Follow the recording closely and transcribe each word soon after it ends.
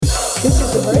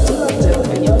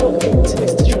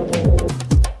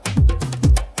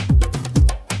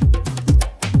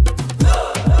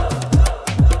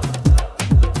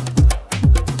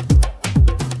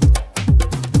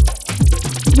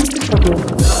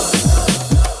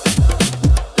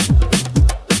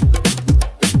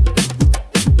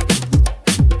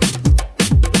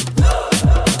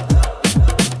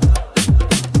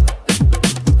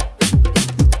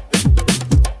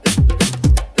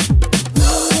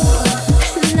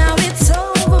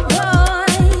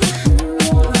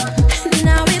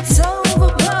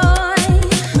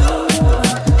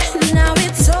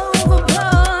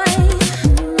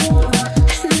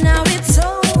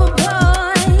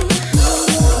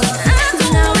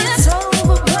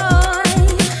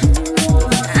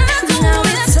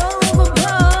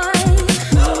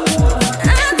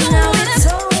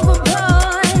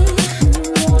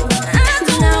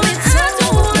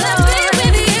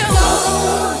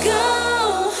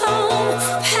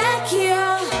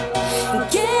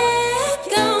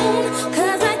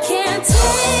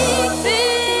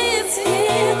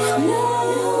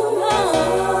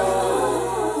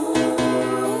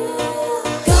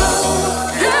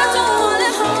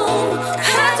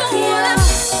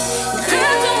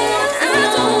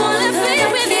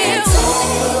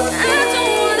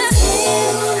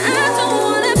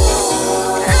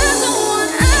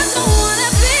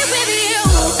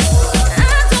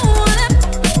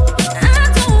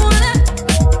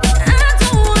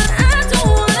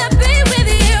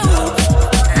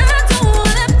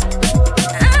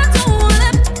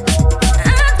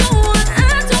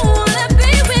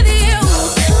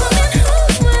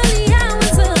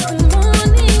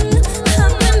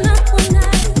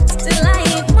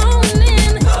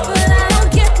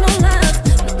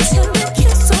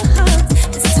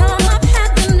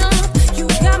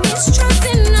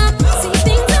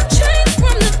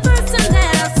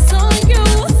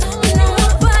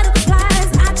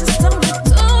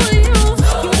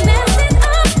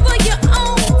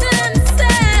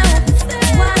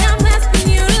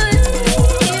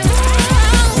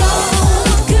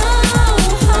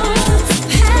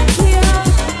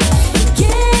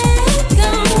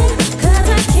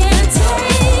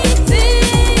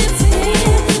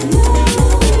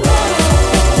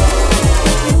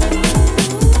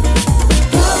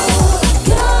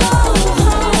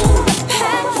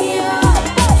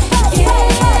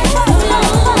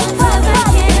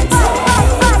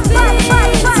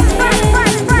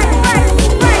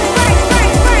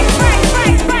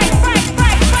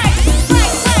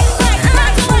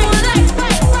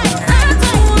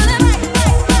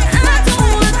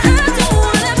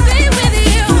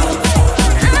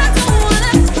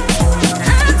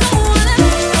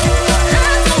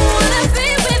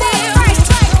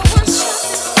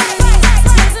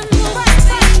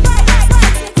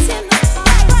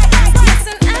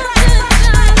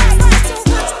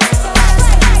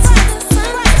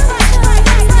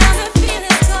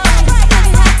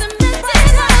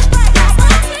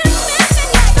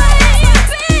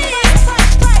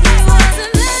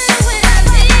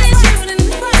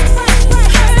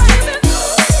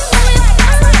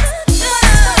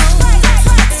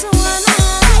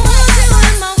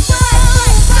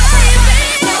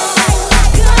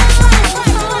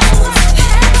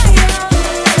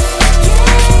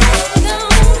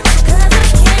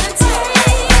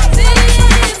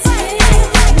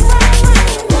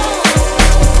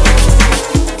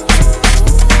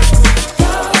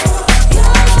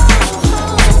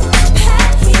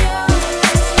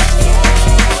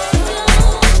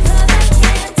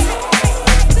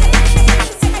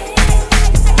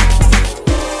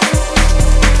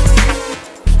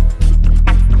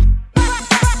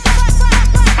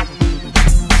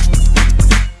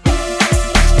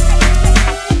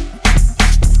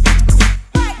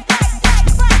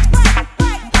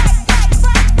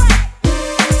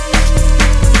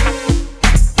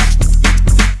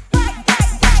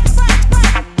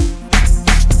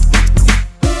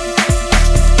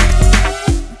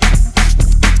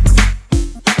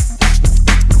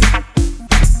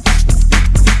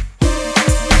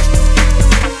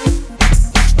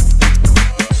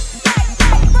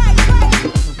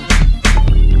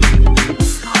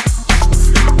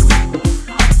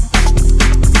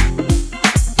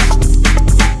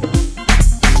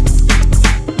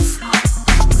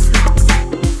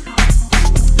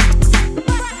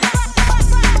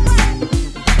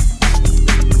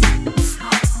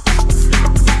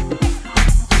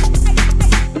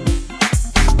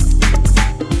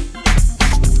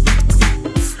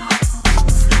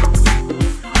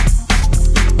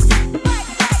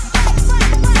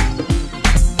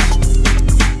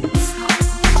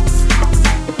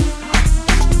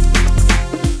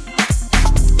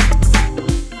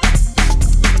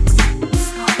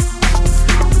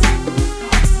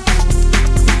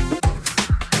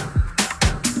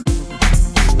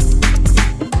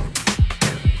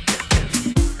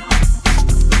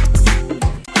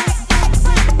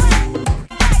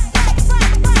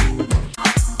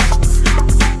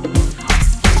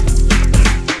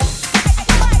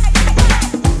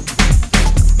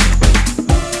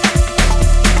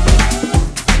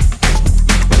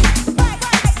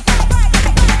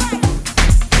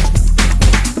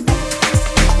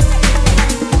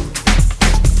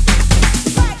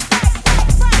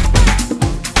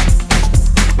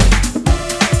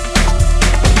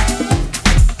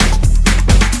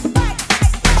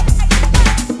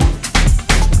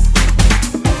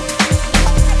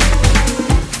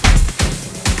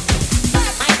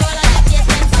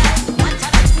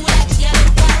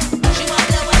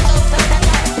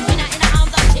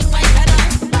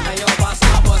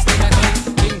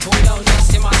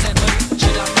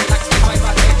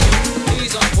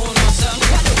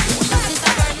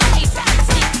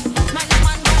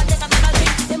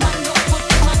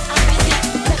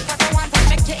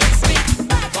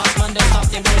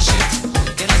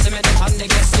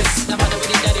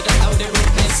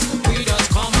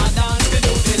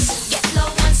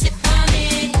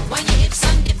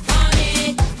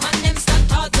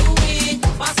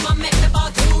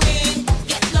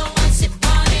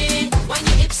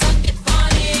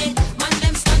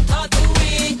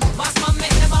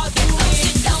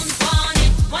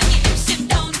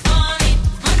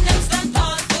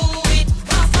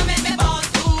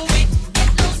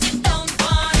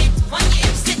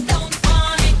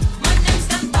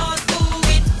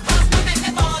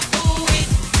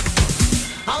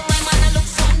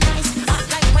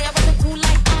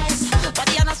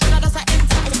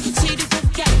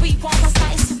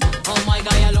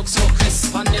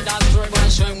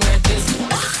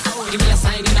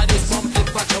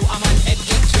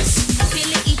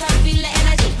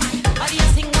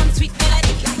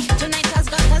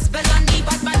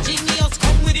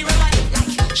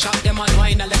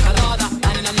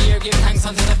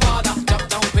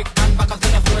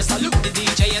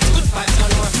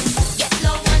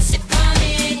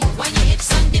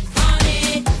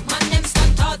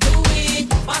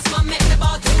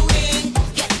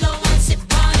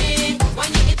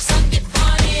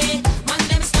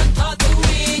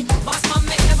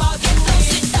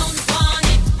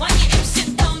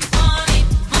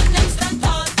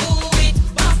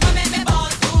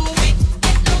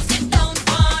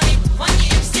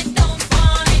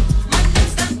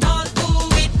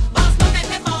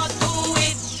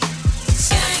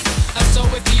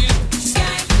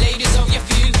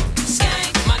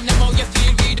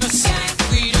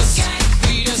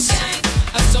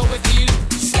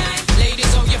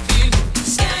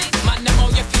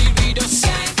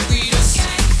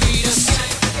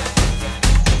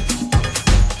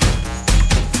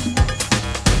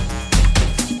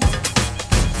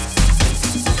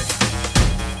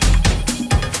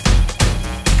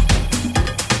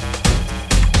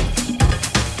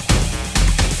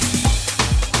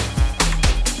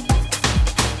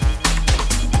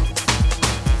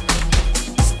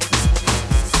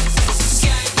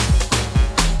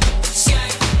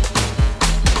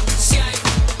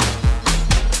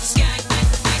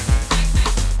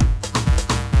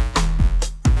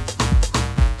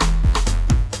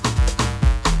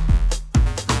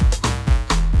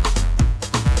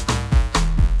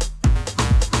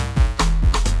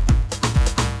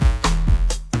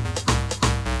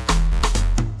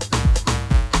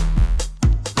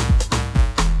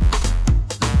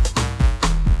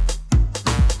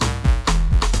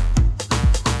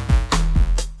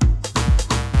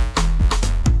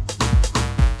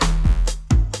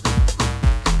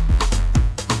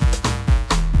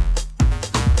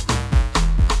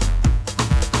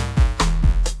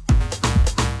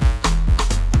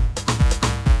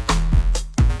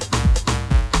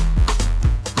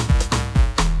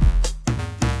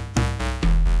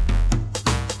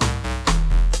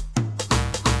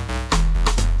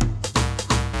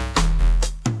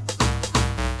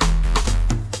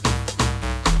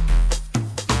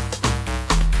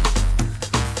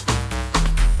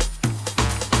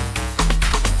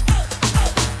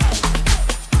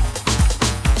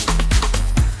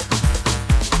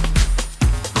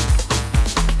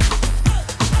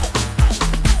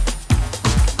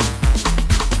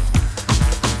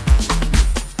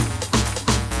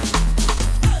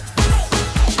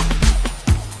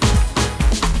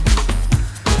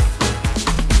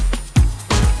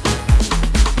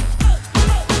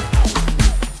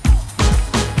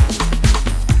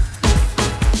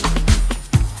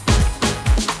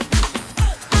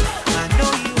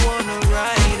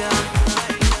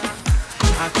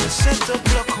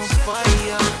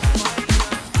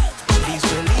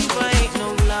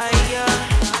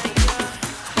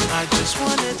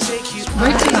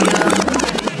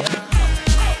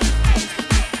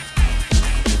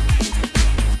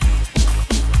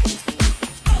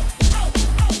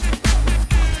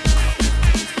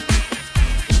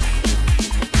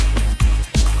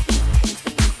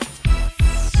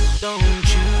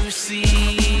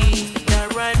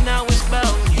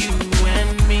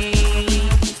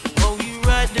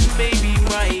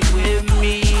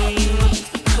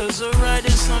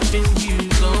something you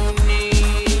gon'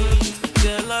 need.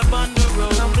 Girl, up on the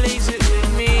road, come blaze it with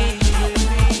me.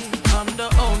 I'm the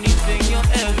only thing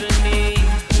you'll ever need.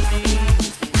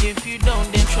 If you don't,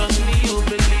 then trust me, you'll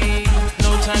believe.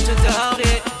 No time to doubt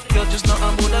it. Girl, just know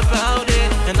I'm all about it.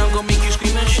 And I'm gon' make you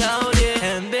scream and shout it.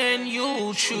 And then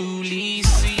you'll truly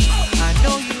see. I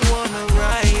know you wanna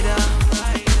ride out.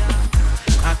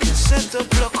 I can set the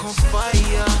block on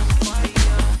fire.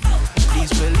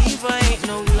 Please believe I ain't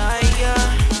no liar.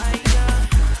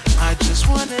 I just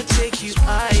wanna take you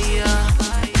higher.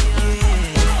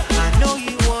 Yeah, I know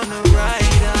you wanna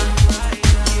ride out.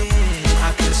 Yeah,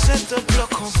 I can set the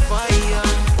block on fire.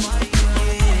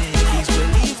 Yeah, please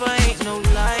believe I ain't no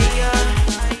liar.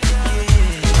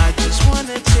 Yeah, I just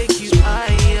wanna take you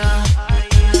higher.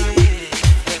 Yeah,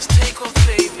 let's take off,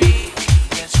 baby.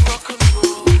 Let's rock and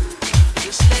roll.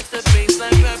 Just let the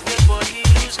bassline grab your body,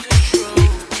 lose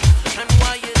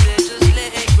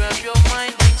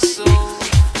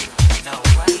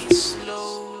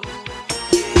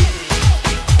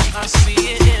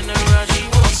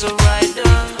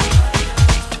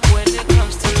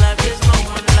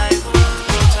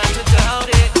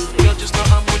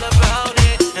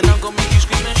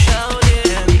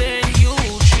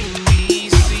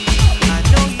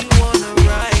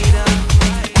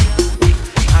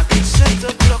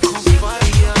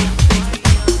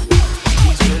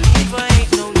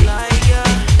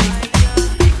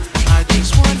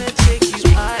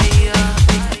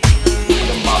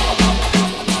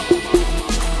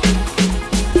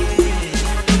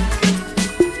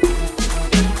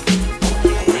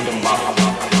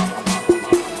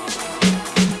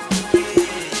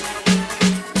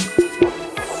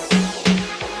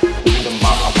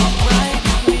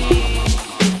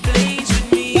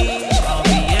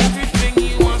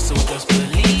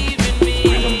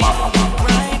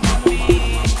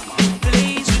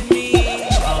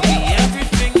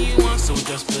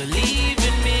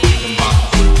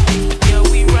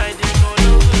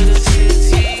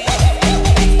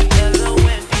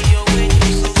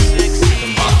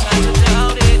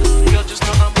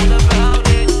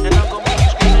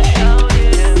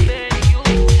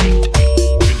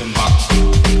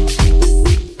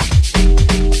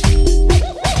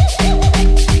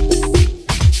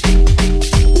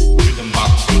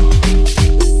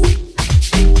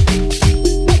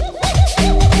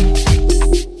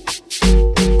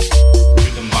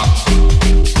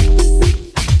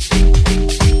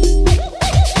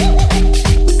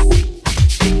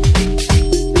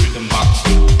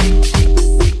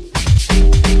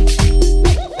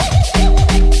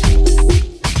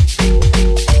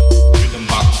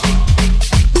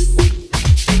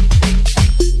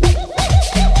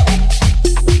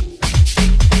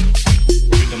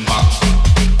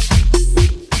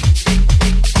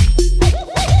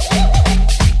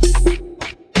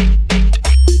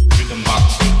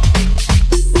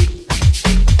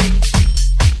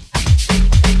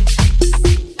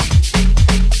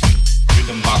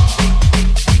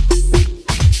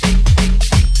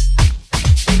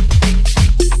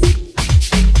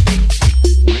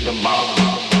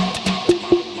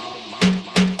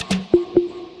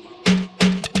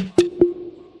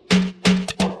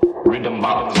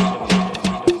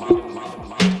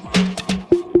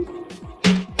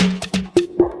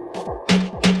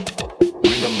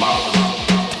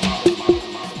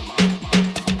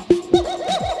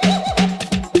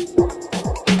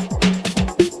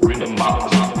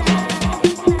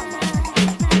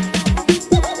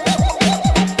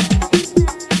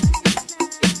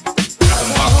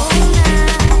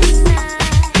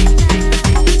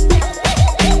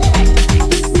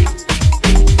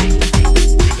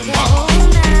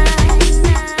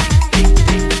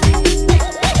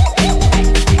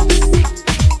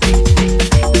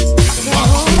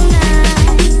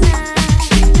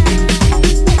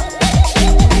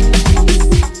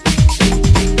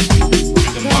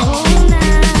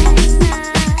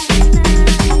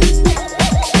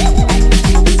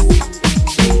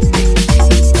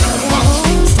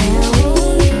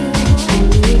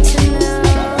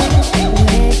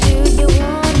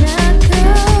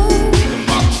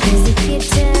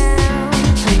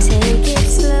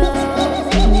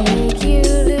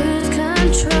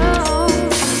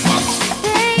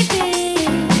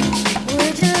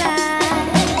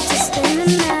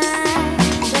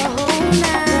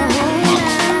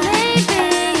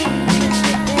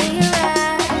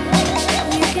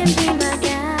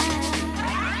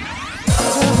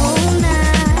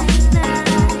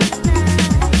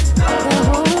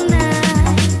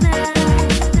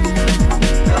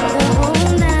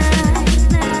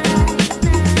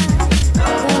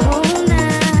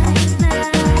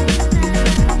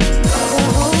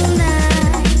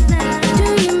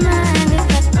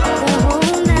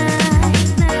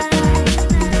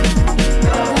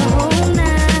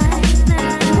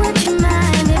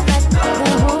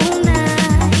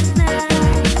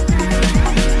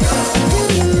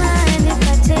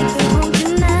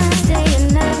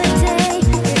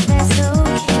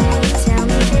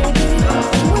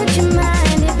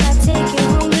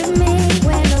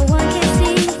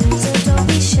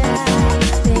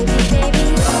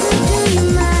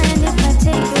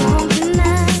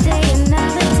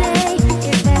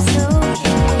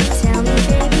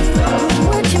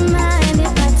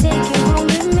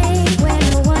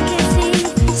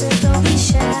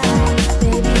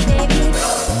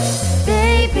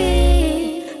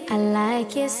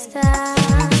I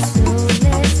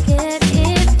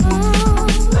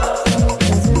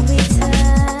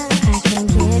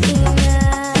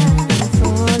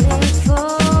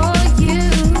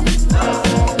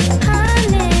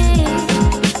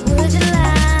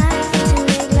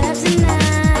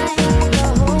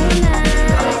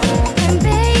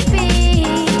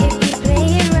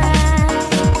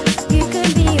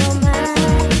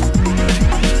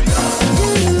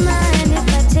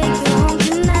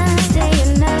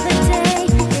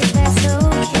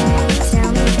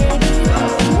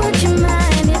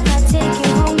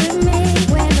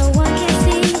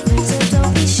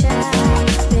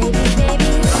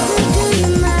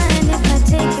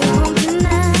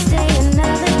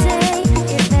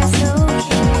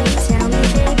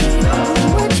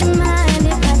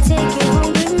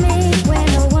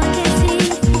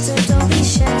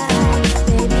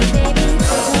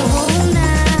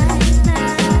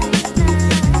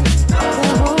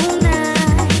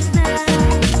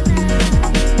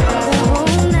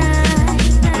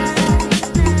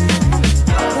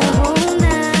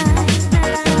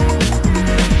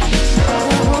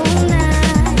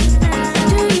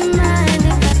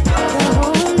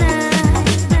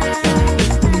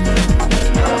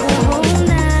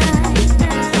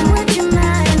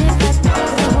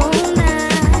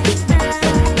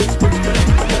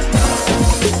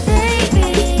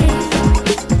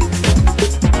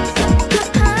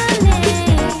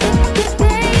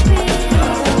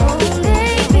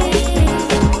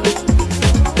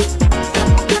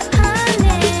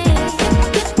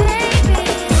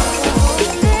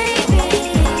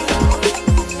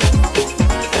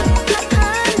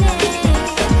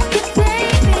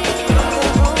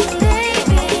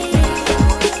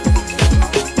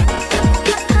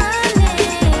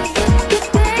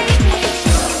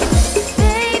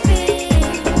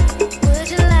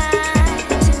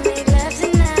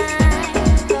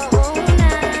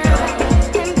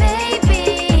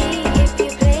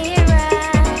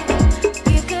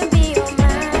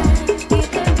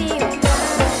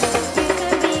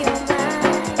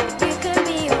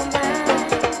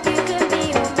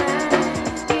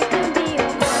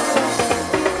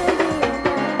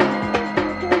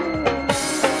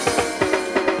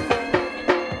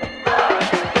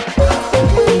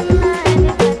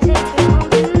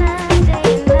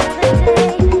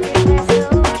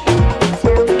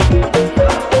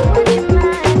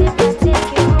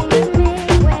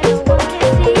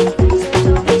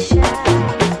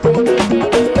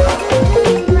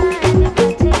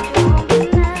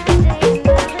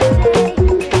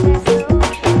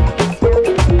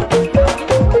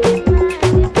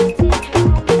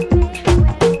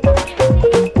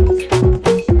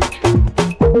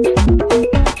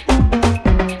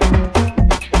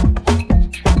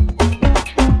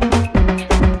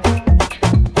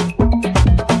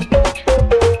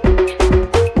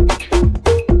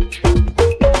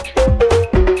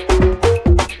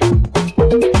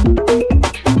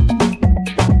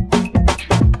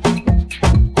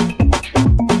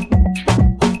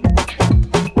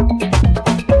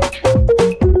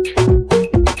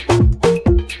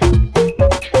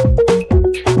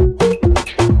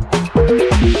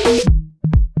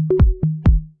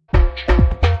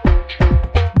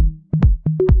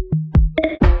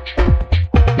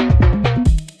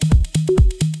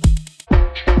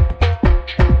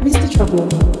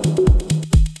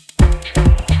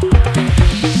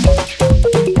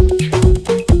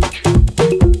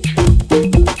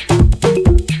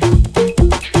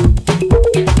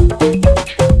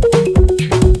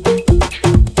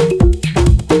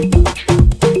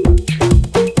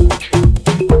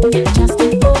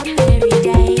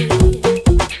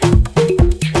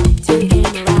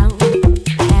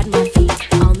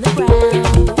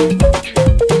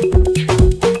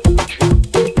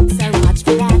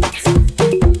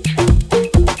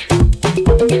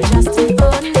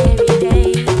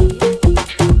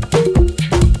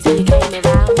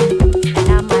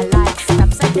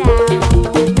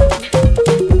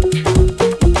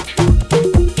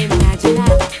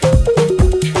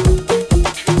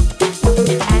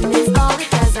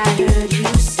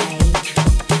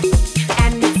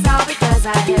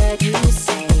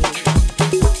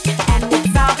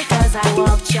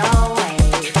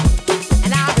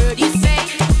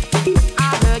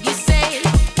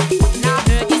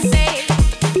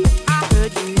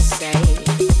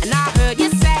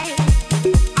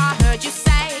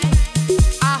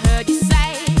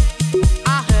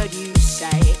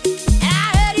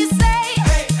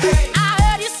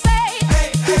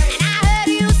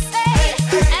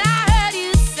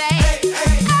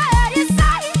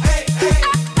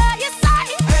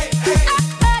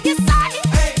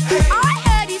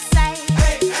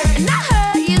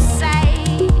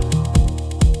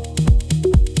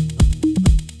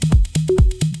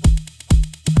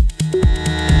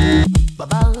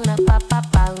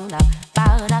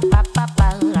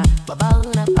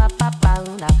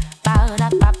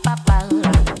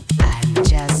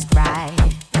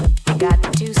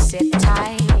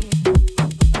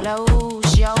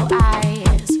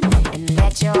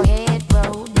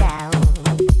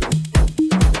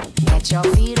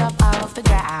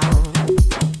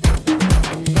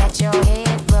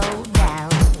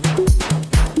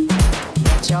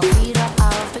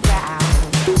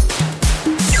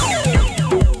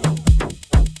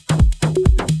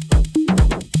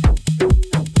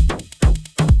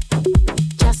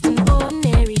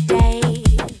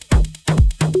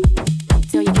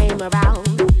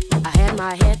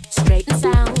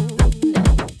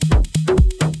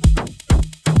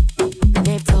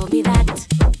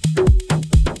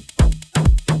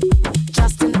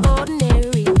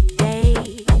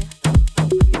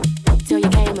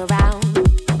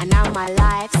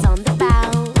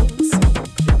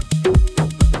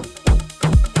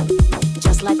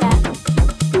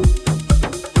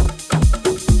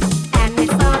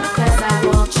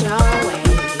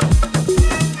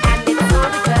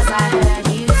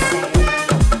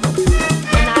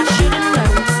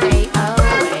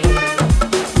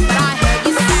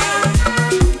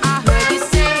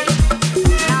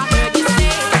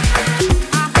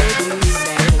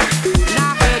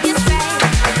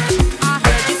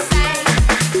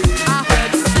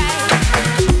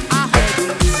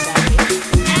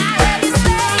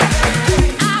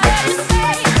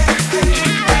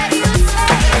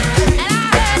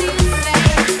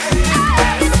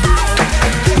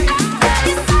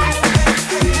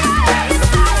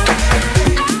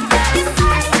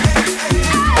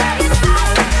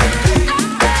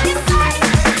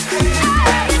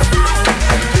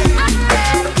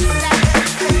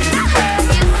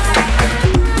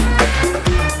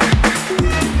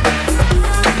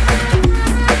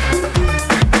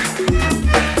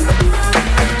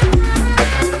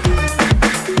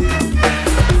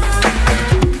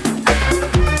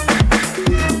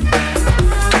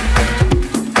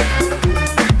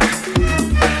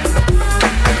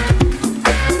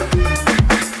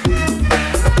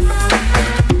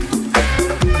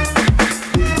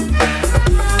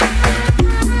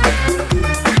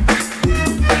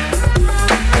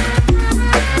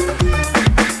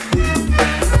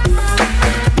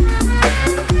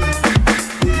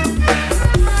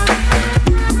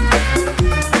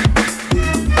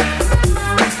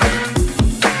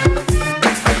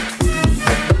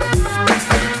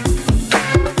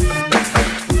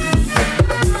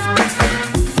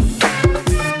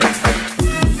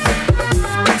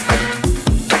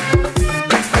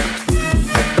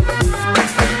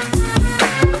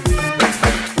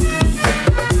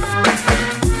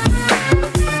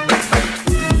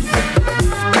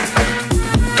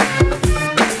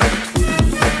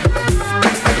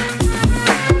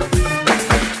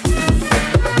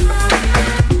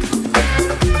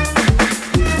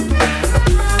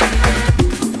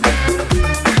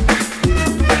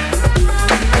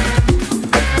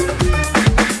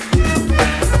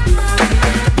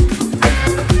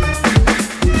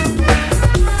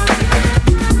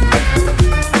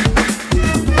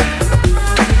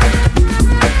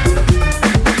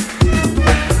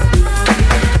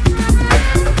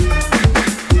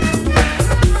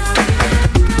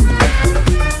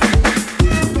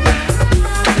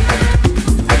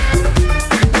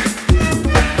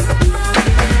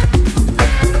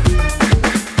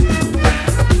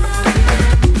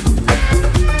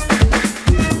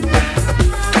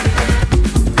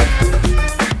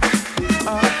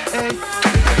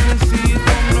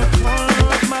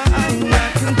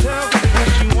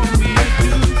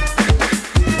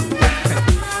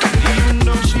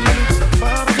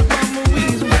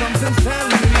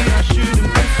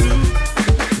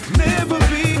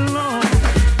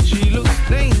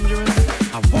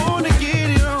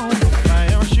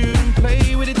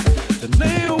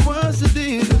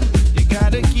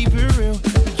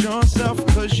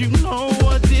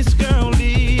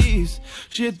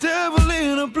She a devil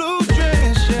in a blue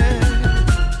dress, yeah.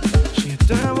 She a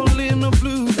devil in a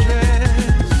blue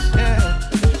dress, yeah.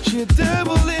 She a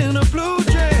devil in a blue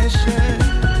dress,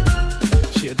 yeah.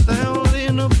 She a devil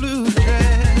in a blue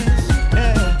dress,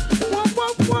 yeah. Wah,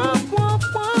 wah, wah, wah,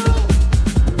 wah.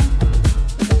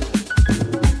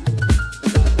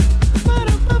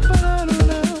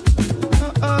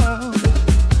 Uh-oh.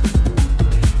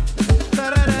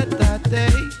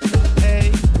 Da-da-da-da-day.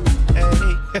 Hey, hey.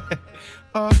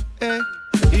 Oh, hey.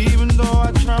 Even though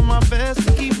I try my best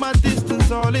to keep my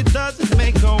distance, all it does is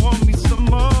make her want me some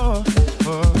more.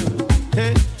 Oh,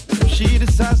 hey. So she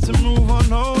decides to move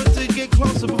on over to get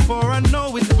closer before I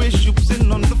know it. We're sitting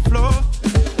on the floor.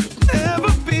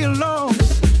 Never be alone.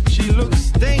 She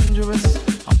looks dangerous.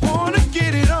 I wanna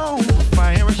get it on.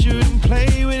 Fire, I shouldn't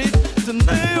play with it.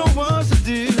 Tonight, what's the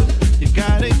deal? You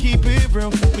gotta keep it real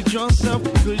with yourself,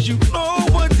 cause you know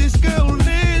what this girl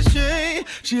is, yeah.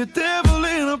 She a devil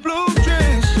in a blue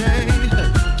dress,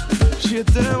 yeah. She a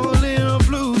devil in a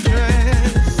blue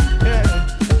dress, yeah.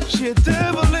 She a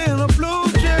devil in a blue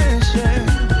dress,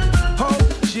 yeah. Oh,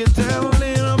 she a devil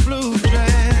in a blue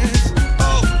dress.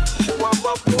 Oh, wah,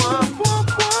 wah, wah, wah,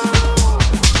 wah.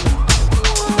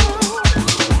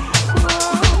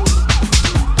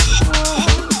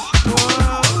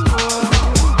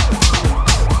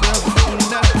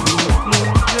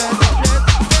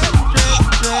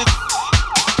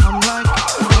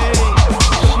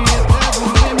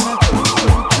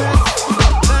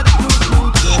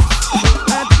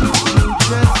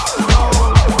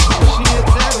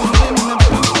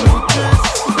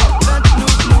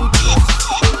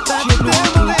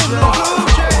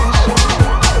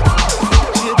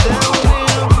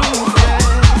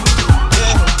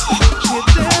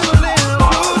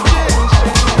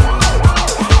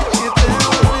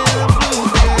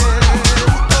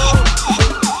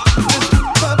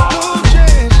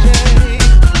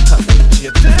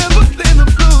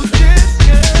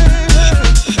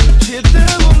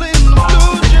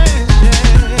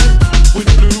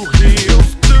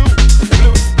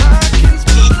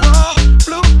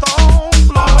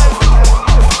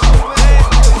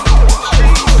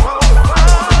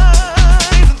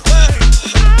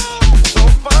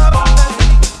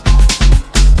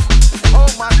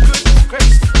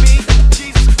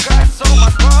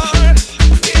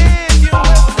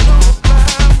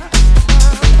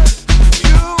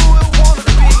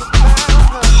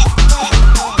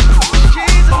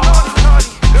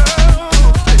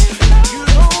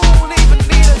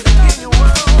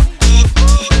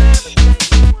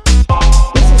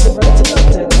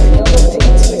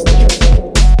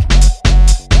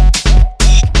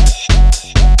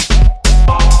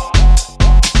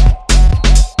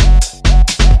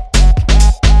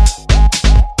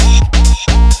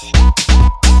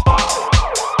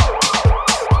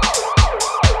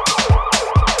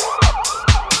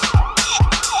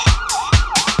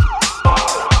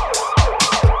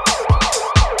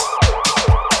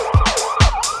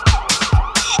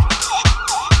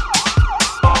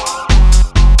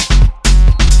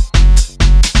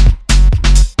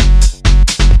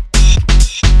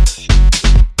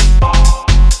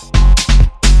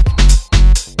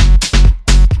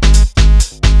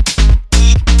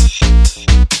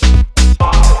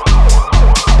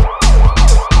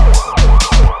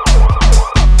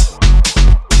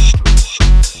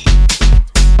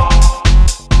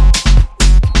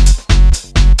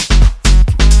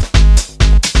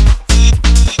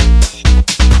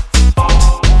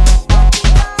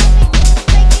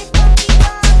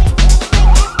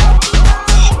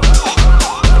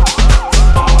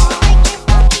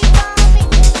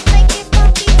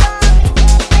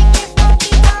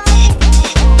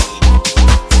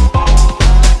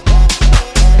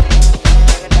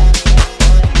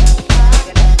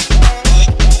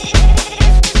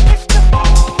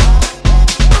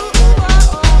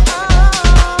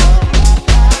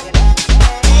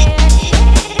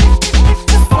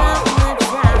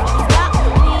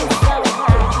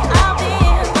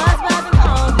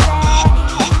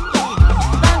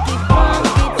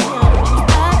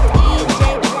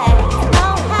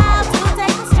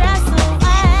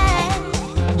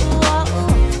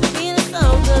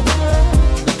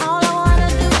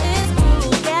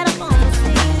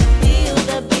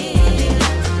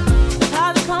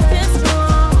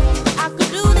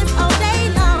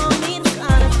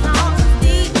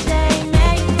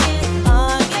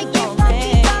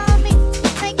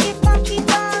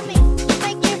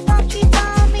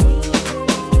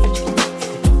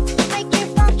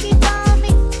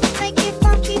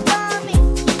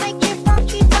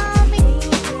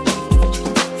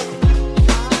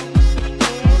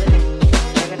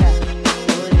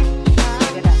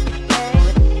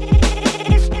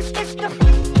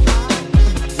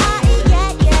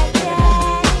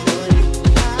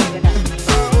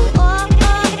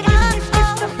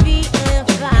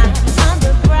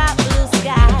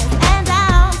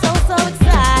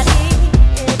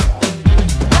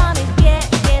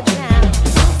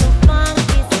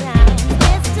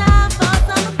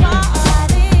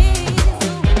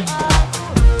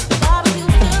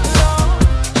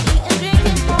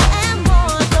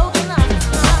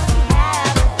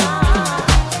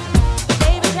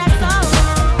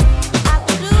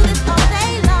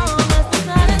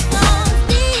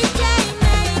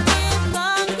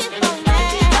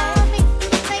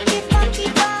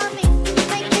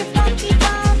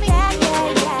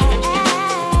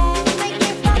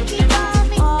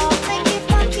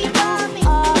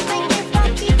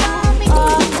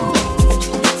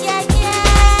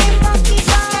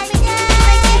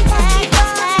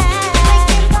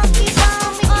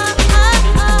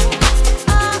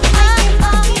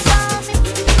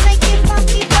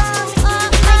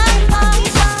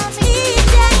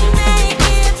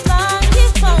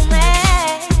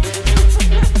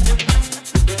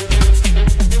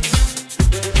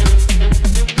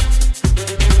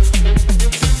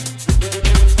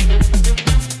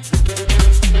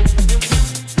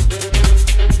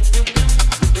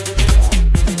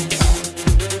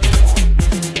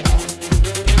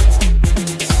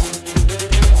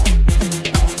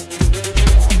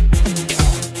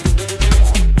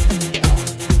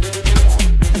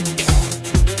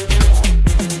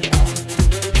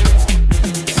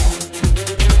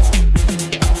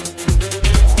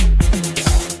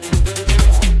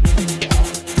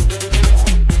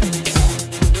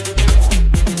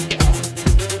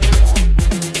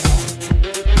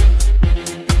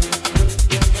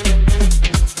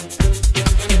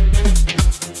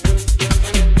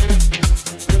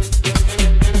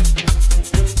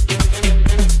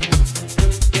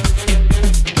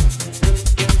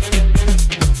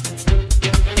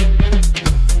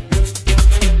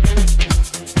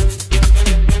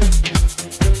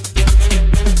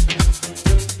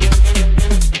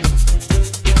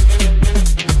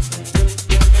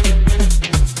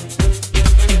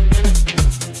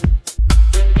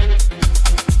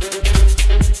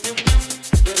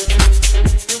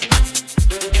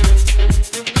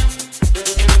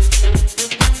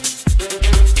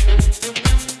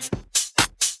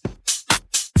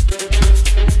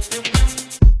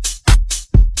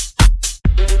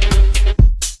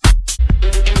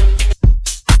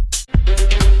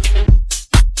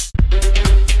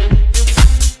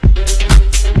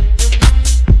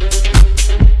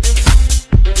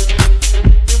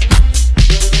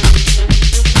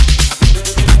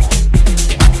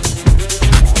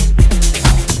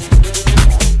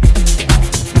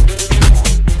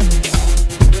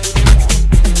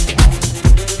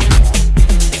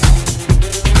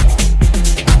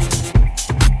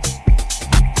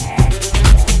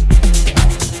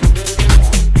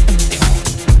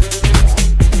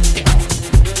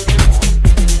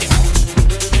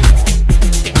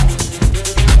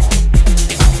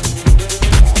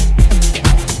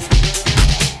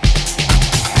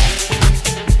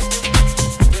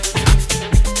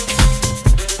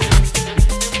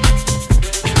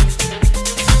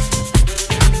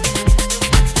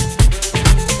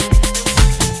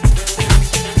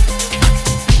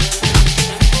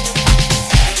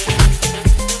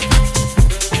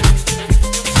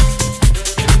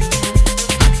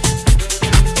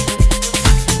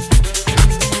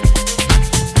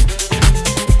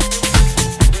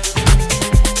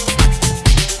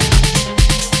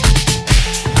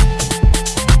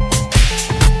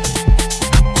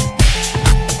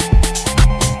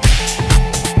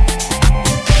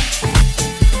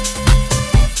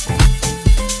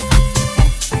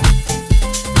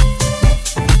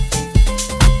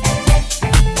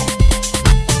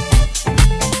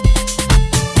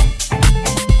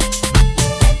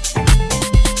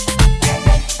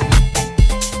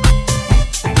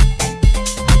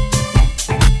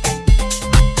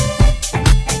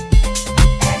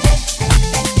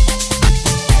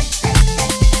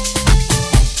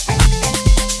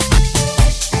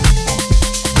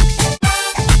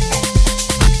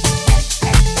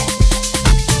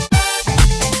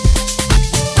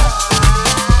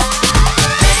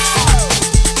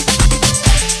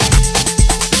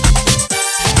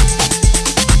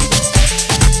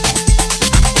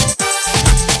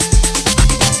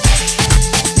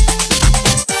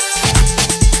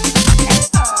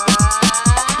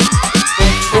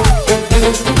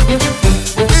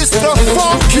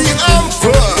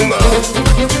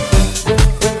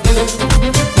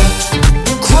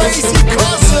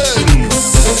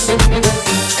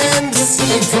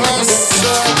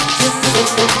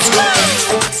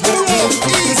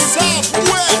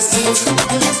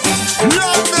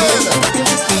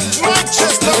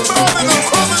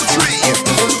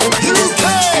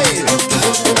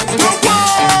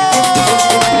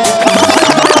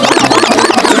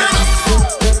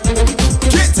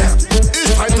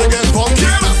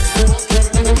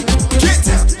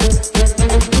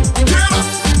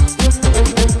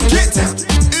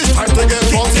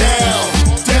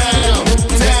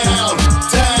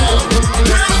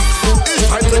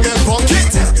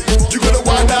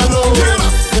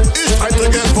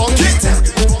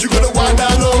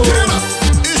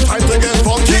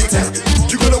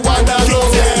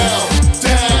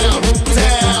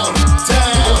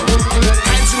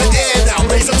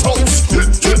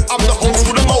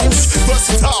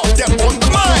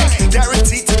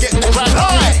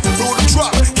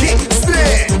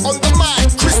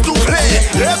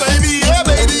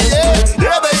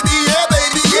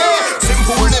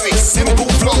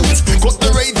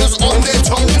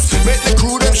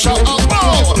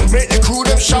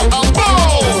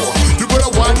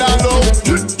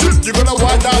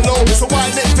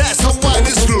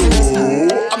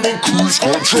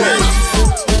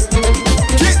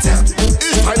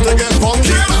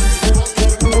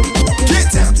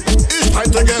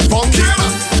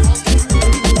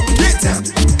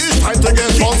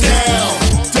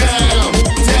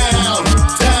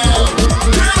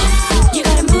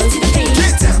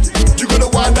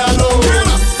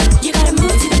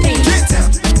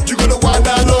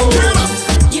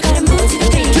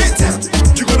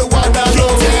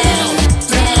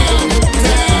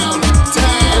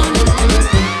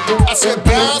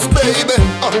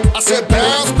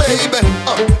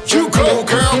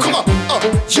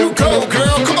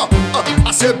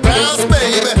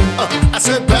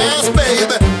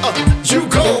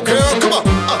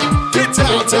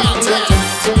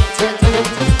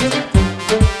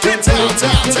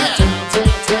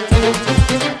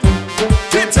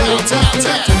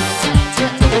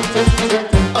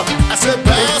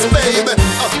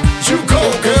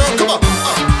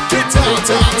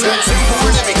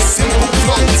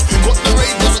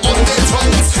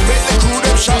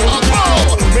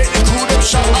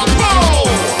 Shout out, boom!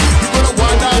 You gonna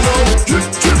wind down low,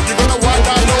 you gonna wind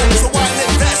down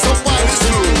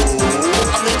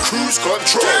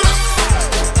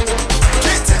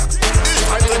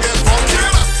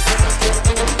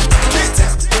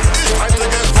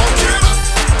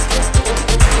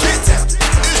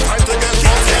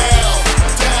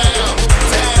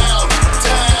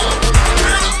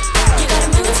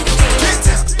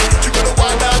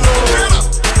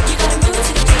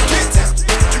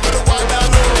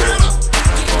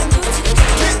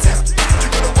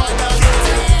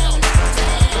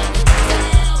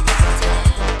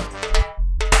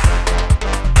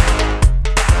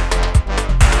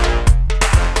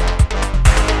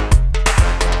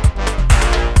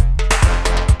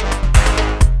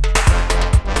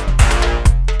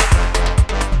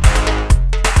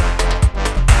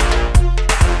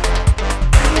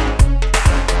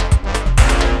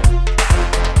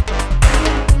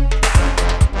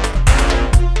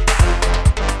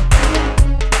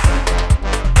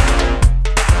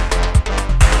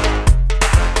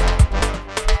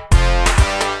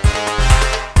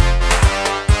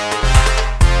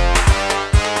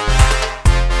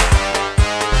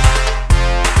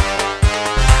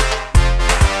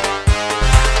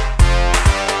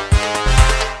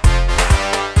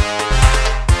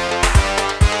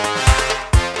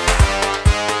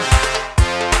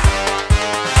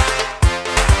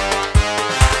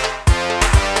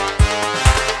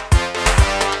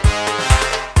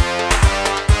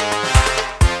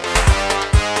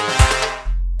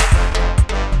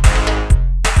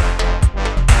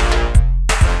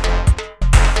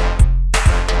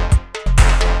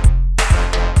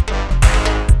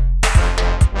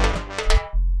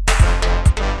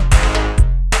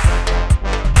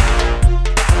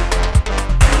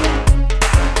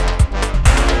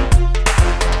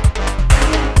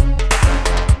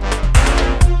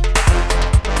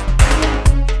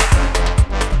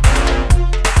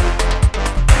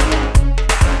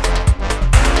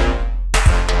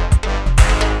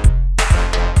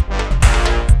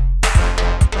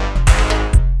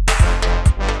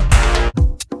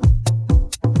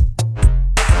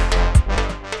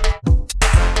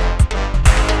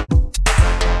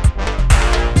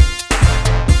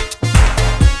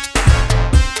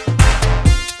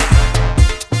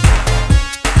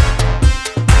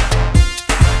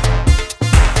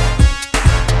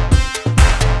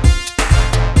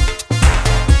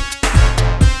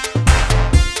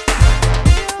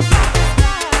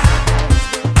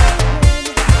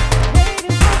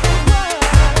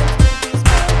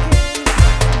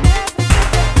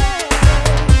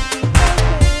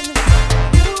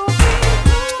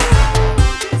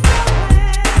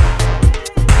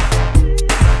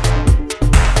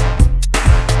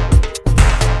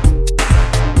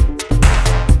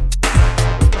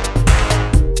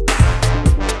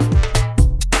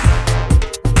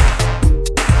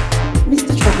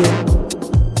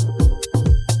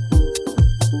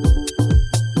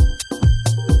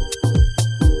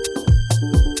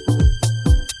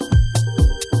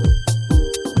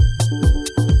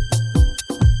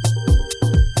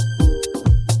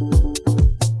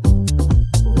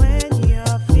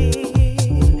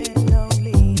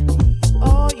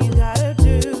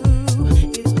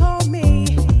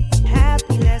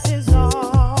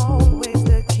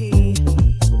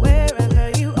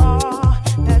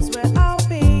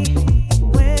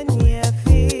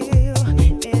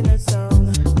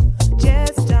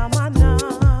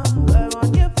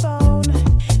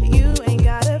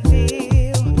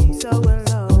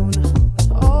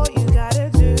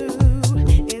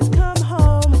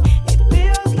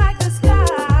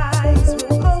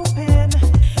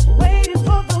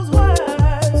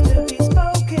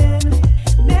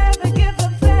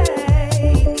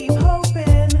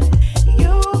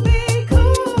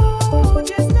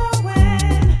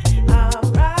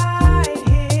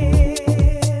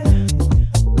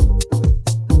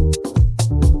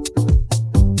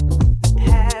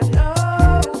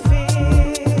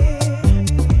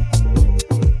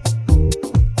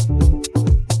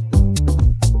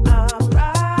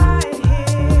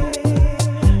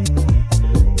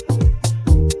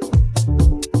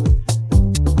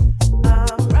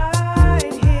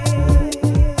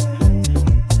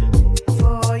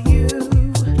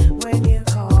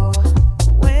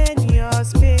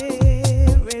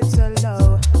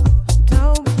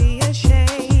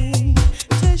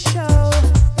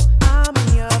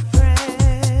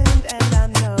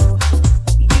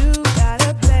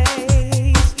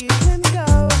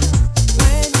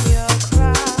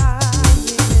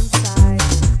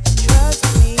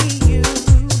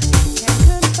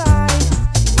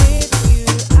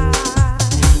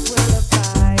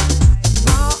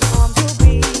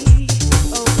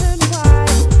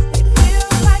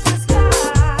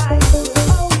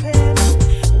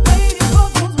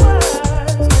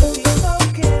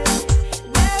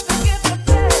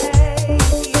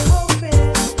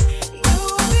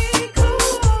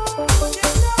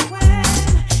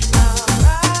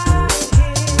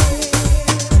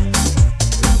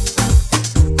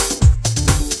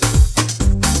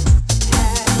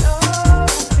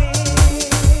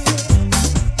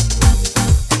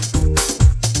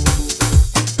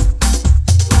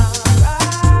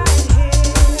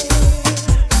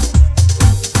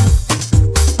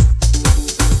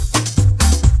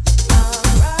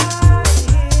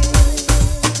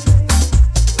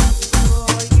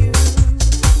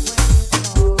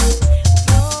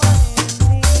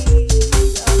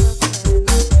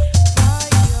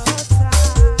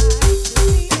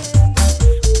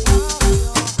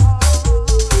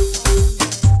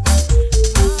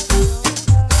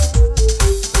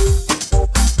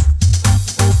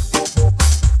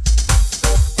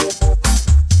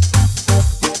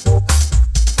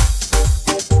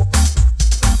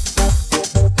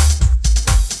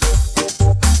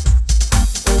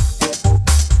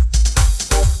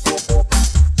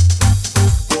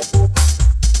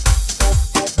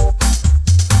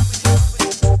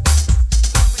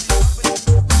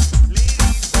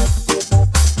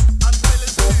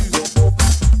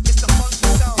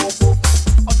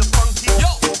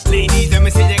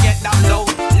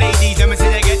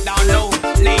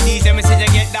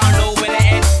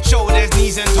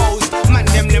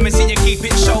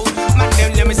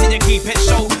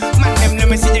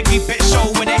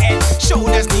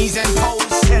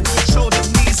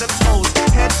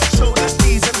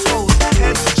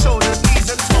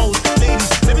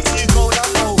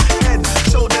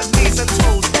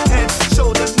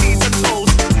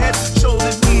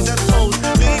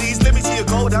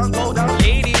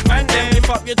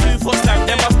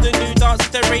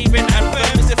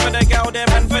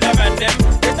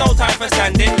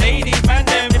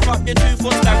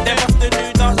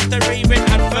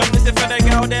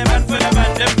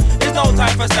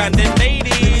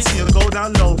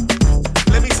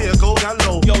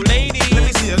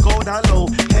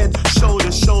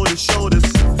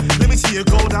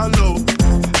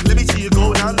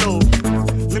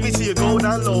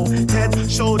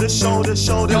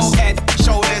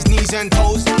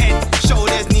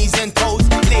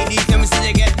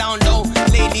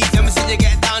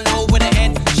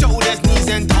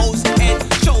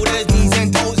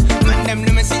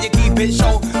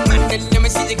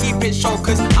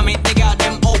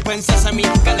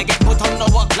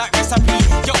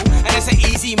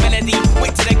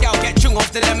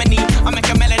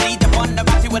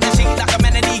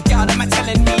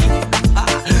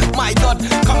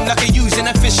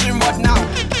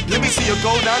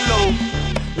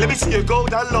Let me see you go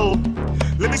down low.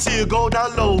 Let me see you go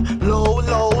down low, low,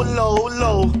 low, low,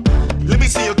 low. Let me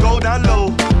see you go down low.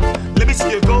 Let me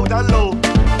see you go down low.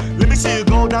 Let me see you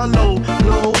go down low,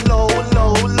 low, low,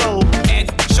 low, low.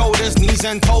 Head, shoulders, knees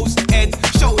and toes. Head,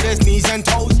 shoulders, knees and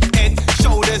toes. Head,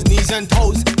 shoulders, knees and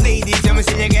toes. Ladies, let me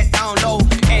see you get down low.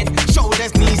 Head,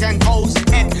 shoulders, knees and toes.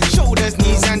 Head, shoulders,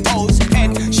 knees and toes.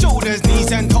 Head, shoulders,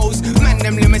 knees and toes. Man,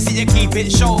 them let me see you keep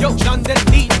it show. Yo, London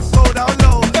Leeds, go down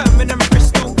low. Birmingham,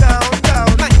 Bristol, down, down.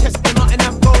 Manchester,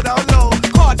 Nottingham, go down low.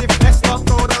 Cardiff, Leicester,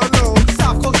 go down low.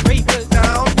 South Coast Ravers,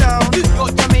 down, down. New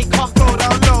York, Jamaica, go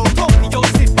down low. Tokyo,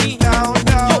 Sydney, down,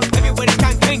 down. Yo, everybody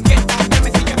can get down. Let me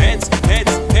see your Heads,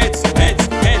 heads, heads, heads,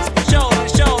 heads.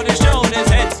 Shoulders, shoulders, shoulders,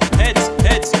 heads, heads,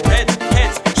 heads, heads,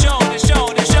 heads. Shoulders,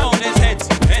 shoulders, shoulders, heads,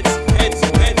 heads, heads,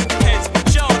 heads, heads.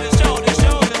 Shoulders, shoulders,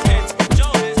 shoulders, heads,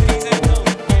 shoulders, knees and toes.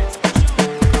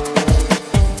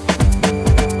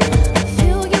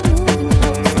 Feel you moving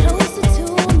closer to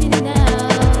me now.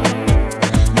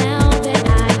 Now that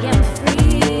I am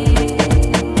free,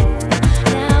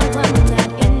 now I'm not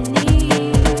in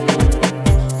need.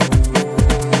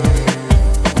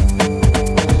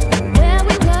 Where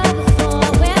we were before,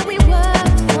 where we were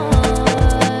before,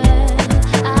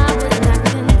 I was not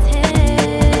content.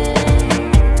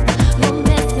 You're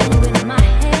messing with my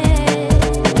head,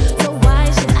 so why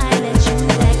should I let you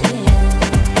back in?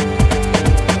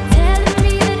 Telling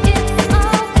me that it's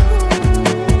all cool,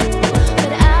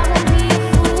 but I won't be a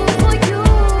fool for you.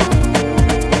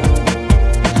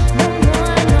 No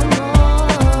more, no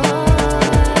more.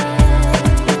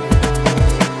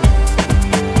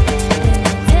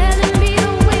 Telling me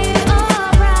that we're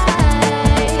alright,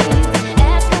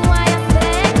 asking why I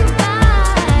said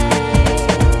goodbye.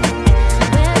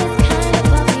 Well, it's kind of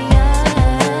obvious.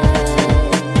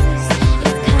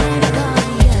 It's kind of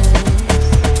obvious.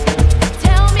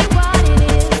 Tell me what it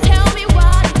is. Tell me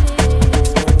what it is.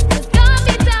 'Cause got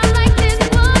me down like this.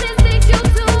 What is it you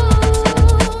do?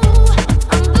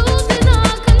 I'm losing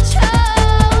all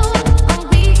control. I'm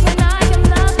weak when I am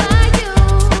loved by you.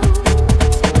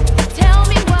 Tell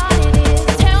me what it is.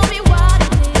 Tell me what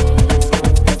it is.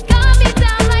 'Cause got me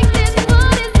down like this.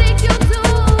 What is it you do?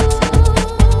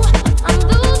 I'm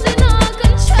losing all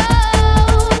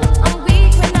control. I'm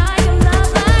weak when I am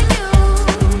loved by you.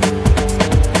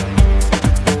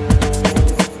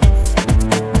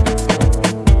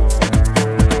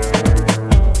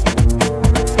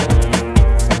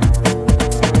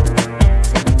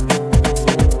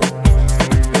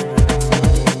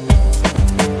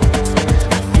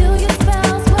 I feel your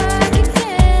spells work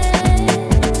again,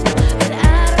 but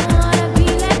I don't wanna be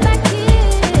let back in.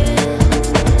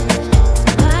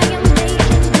 Why I'm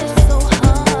making this so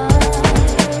hard?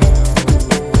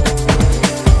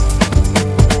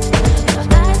 Your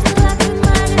eyes feel like you're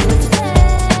mine instead,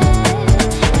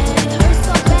 and it hurts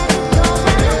so bad to go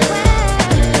unaware.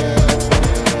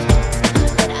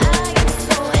 But I am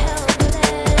so helpless. I'm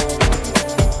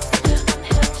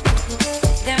helpless.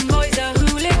 Them boys are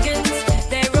hooligans,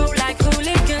 they roll like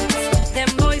hooligans. Them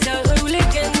boys are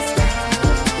hooligans.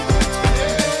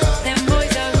 Them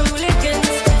boys are hooligans,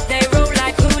 they roll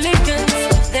like hooligans.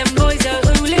 Them boys are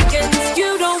hooligans. You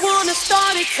don't wanna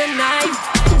start it tonight.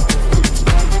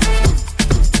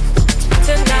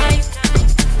 Tonight.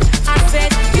 I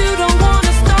said you don't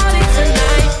wanna start it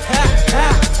tonight.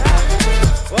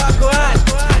 Walk on,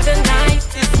 Tonight.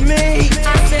 it's me.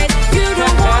 I said you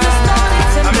don't wanna start it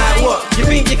I'm tonight. like, what? You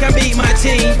think you can beat my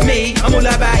team? Me, I'm all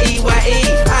about EYE.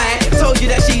 I told you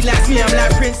that she likes me. I'm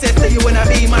like, princess, do you wanna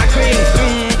be my queen?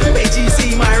 Wait till you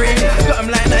see my ring. But I'm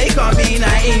like, no, it can't be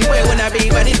 19. Where wanna be,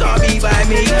 but it can't be by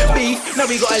me. B, no,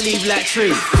 we gotta leave like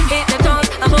tree. Hit the dance,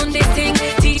 I'm on this thing.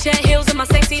 T-shirt heels and my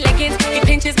sexy leggings. He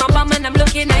pinches my bum and I'm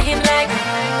looking at him like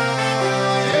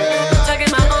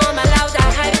tugging my arm aloud, I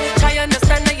hype. Try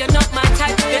understand that you're not my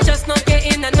type. You're just not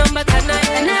getting a number tonight.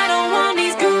 And I don't want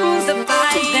these goons to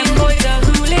fight. Them boys are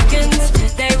hooligans,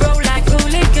 they roll like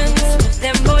hooligans.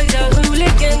 Them boys are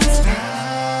hooligans.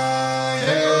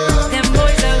 Them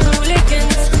boys are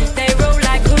hooligans, they roll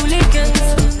like hooligans.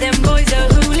 Them boys are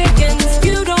hooligans.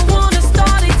 You don't wanna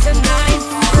start it tonight.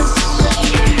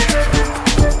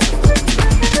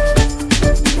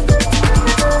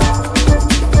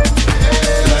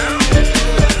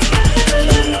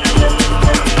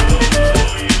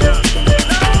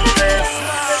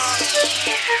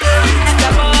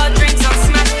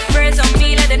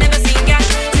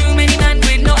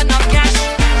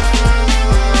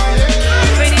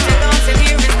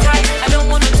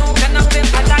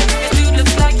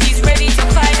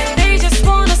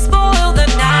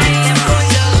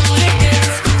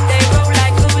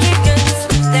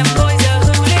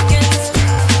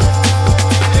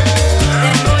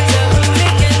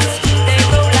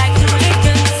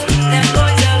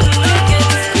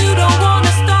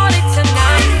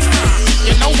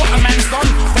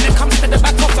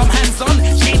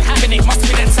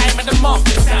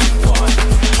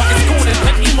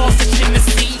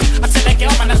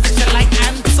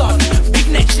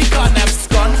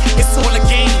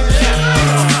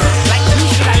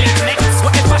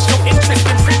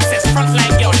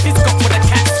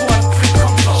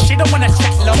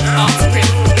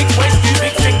 Big waist, do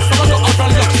big things. So I got a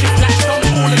run lock, shift latch on.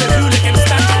 All of the hooligans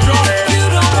stand strong. You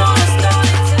don't wanna start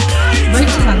it tonight.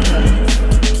 Rich Hunter.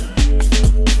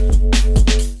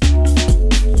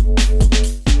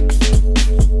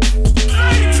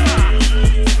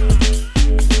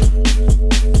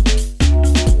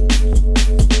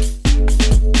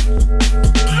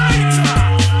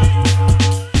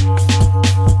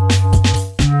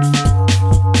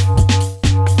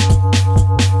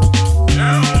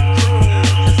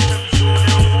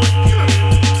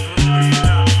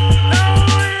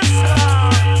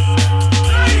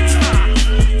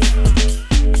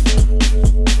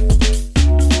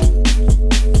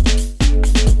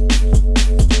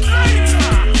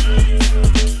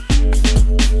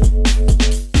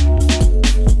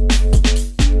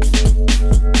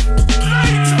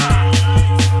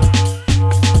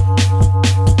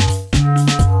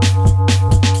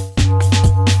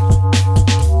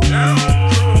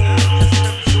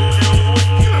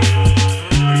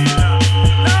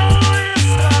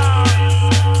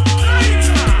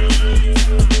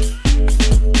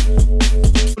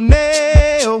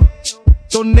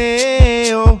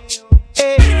 Torneo,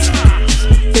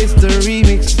 it's the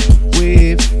remix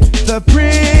with the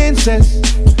princess,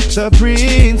 the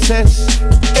princess,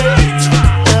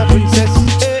 the princess,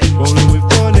 rolling with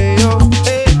Torneo,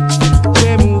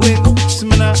 we're moving,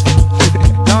 Simona,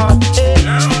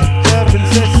 the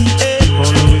princess,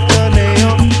 rolling with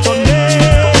Torneo,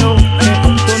 Torneo,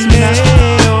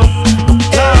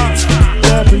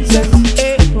 the princess,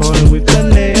 rolling with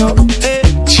Torneo,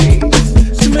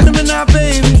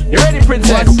 baby. You ready,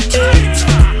 princess?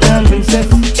 The princess,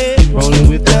 rolling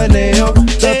with the nail.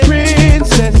 The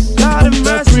princess, not a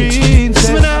mercy.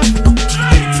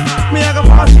 Me, I got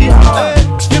party hard.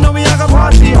 You know me, I got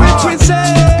party hard.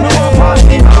 Princess, me want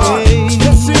party hard.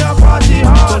 Yes, we are party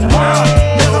hard. Me, I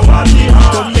got party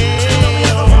hard. Me,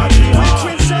 I got party hard.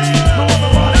 Princess, me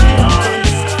want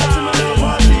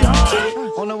party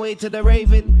hard. On the way to the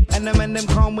Raven, and the men them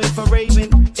can't wait for Raven.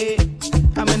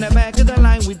 I'm in the back of the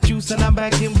line with juice and I'm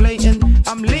back in blatant.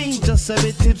 I'm lean, just a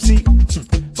bit tipsy,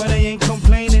 but I ain't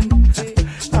complaining.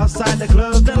 Outside the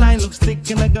club, the line looks thick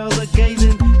and the girls are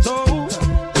gazing. So,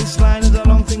 this line is a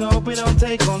long thing, I hope it don't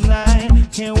take all night.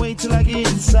 Can't wait till I get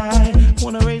inside.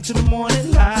 Wanna rave to the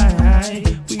morning light.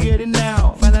 We getting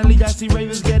down, finally I see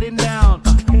ravers getting down.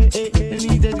 And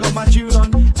these days got my tune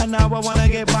on, and now I wanna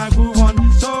get my groove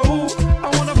on. So,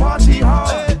 I wanna party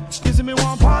hard. Kissing me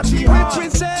one party hard.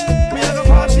 Princess.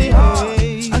 Party hard.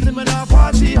 I said me now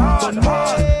party hard. Me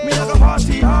I go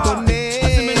party hard. I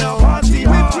said me now party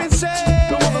hard. Princess,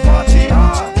 me wanna party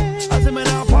hard. I said me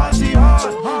now party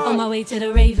hard. On my way to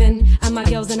the Raven, and my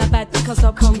girls in the bed because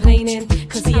stop complaining.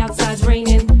 Cause the outside's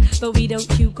raining, but we don't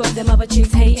cue, got them other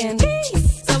chicks hating.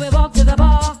 So we walk to the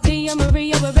bar, me and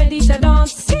Maria, we're ready to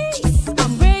dance.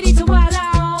 I'm ready to wild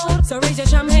out, so raise your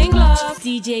champagne glass.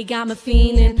 DJ got me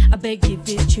feeling, I beg give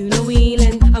this tune a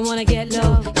wheeling. I wanna get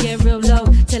low, get real low,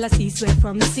 till I see sweat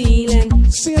from the ceiling.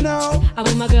 See you now. I'm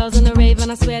with my girls on the rave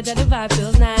and I swear that the vibe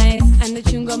feels nice. And the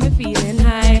tune got me feeling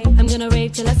high. I'm gonna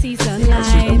rave till I see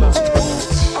sunlight.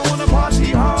 I wanna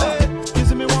party hard.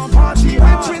 Kissing me one party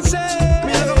hard. Princess,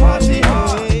 me I go party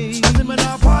hard. I said me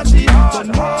now party hard.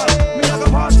 Me I go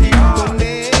party hard. I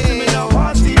said me now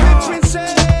party hard.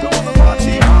 Princess, me wanna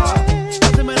party hard.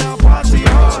 I said me now party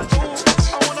hard.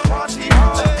 I wanna party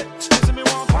hard. Kissing me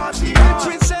one party hard.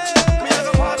 Princess, me I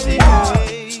go party hard. I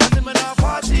said me now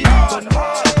party hard. Me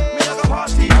I go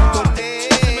party hard. I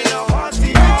said me now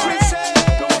party hard. Princess,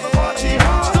 me wanna party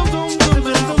hard. I said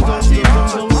me now party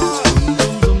hard.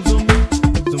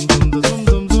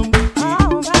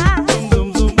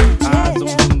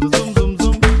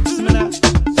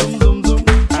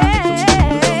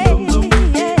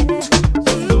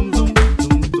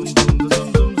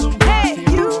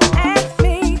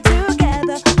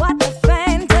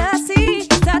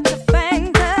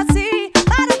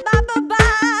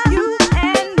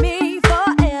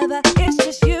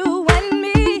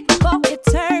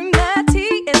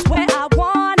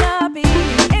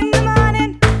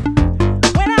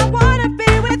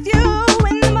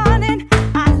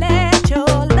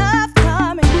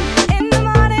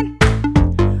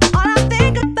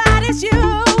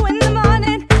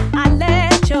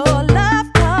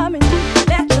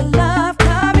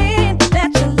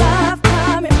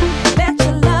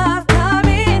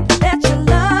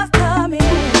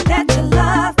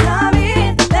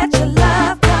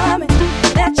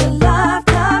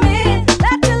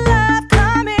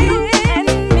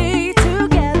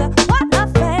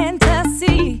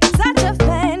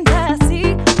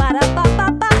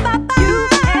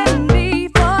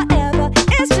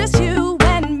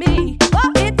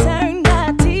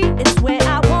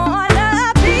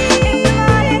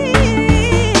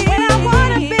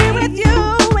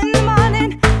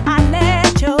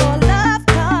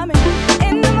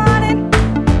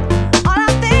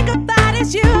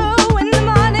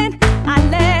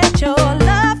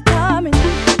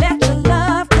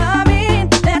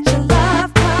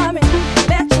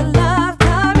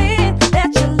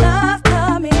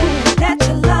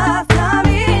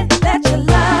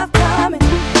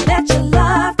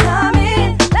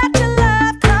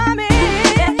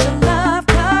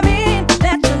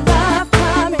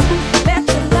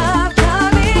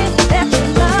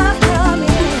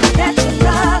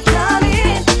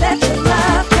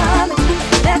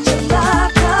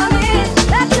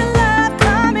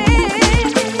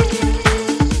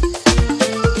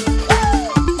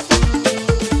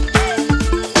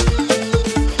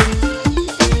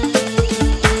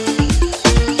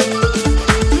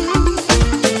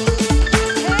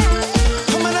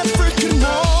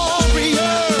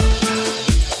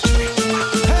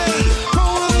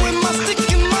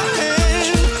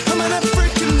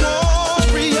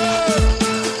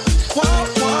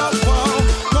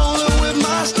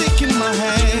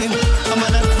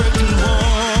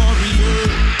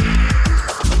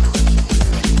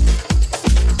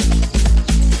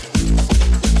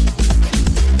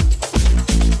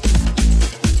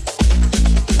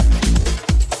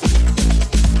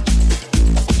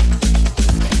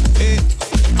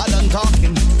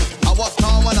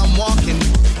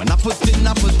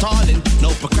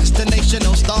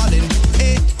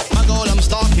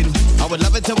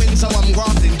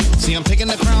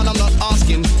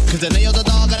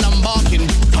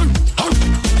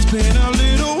 been a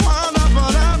little while now,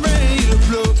 but I'm ready to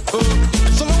blow.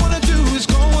 So all I wanna do is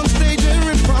go on stage and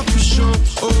rip off the show.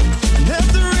 Let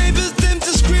the ravers them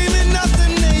to screaming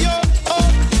nothing they yo.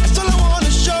 That's all I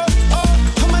wanna show.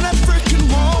 I'm an African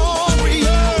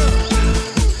warrior.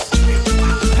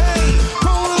 Hey,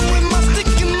 rolling with my stick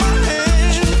in my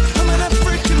hand. I'm an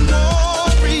African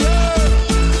warrior.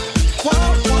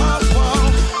 Wow, wow, wow.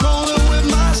 Rolling with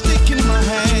my stick in my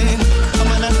hand. I'm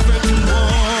an African warrior.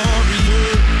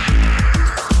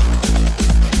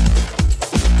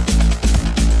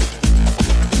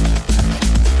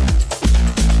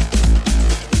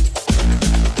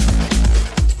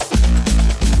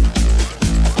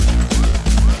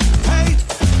 Hey,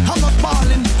 I'm a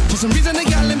ballin'. For some reason the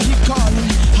gal them keep calling.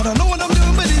 I don't know what I'm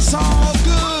doing, but it's all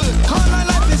good. Call my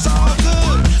life, it's all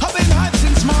good. I've been hyped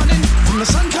since morning. From the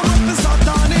sun come up and start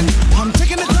dawning. I'm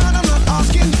taking the crown, I'm not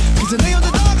asking. Cause the day of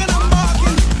the dog and I'm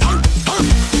barking.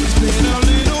 It's been a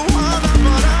little while now,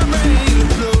 but I'm ready to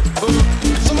blow.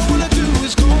 So all I wanna do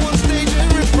is go on stage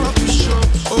and rip off the show.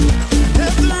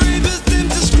 Let the ravers them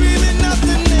to screaming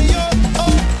nothing they yo.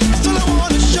 That's all I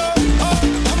wanna show.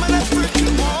 I'm an African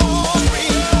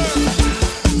warrior.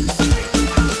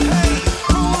 Hey,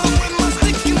 rolling with my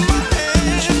stick in my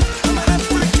hand. I'm an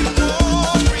African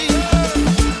warrior.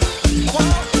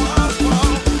 Wow, wow,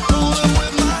 wow. Rolling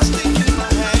with my stick in my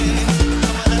hand.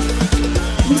 I'm an African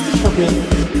warrior.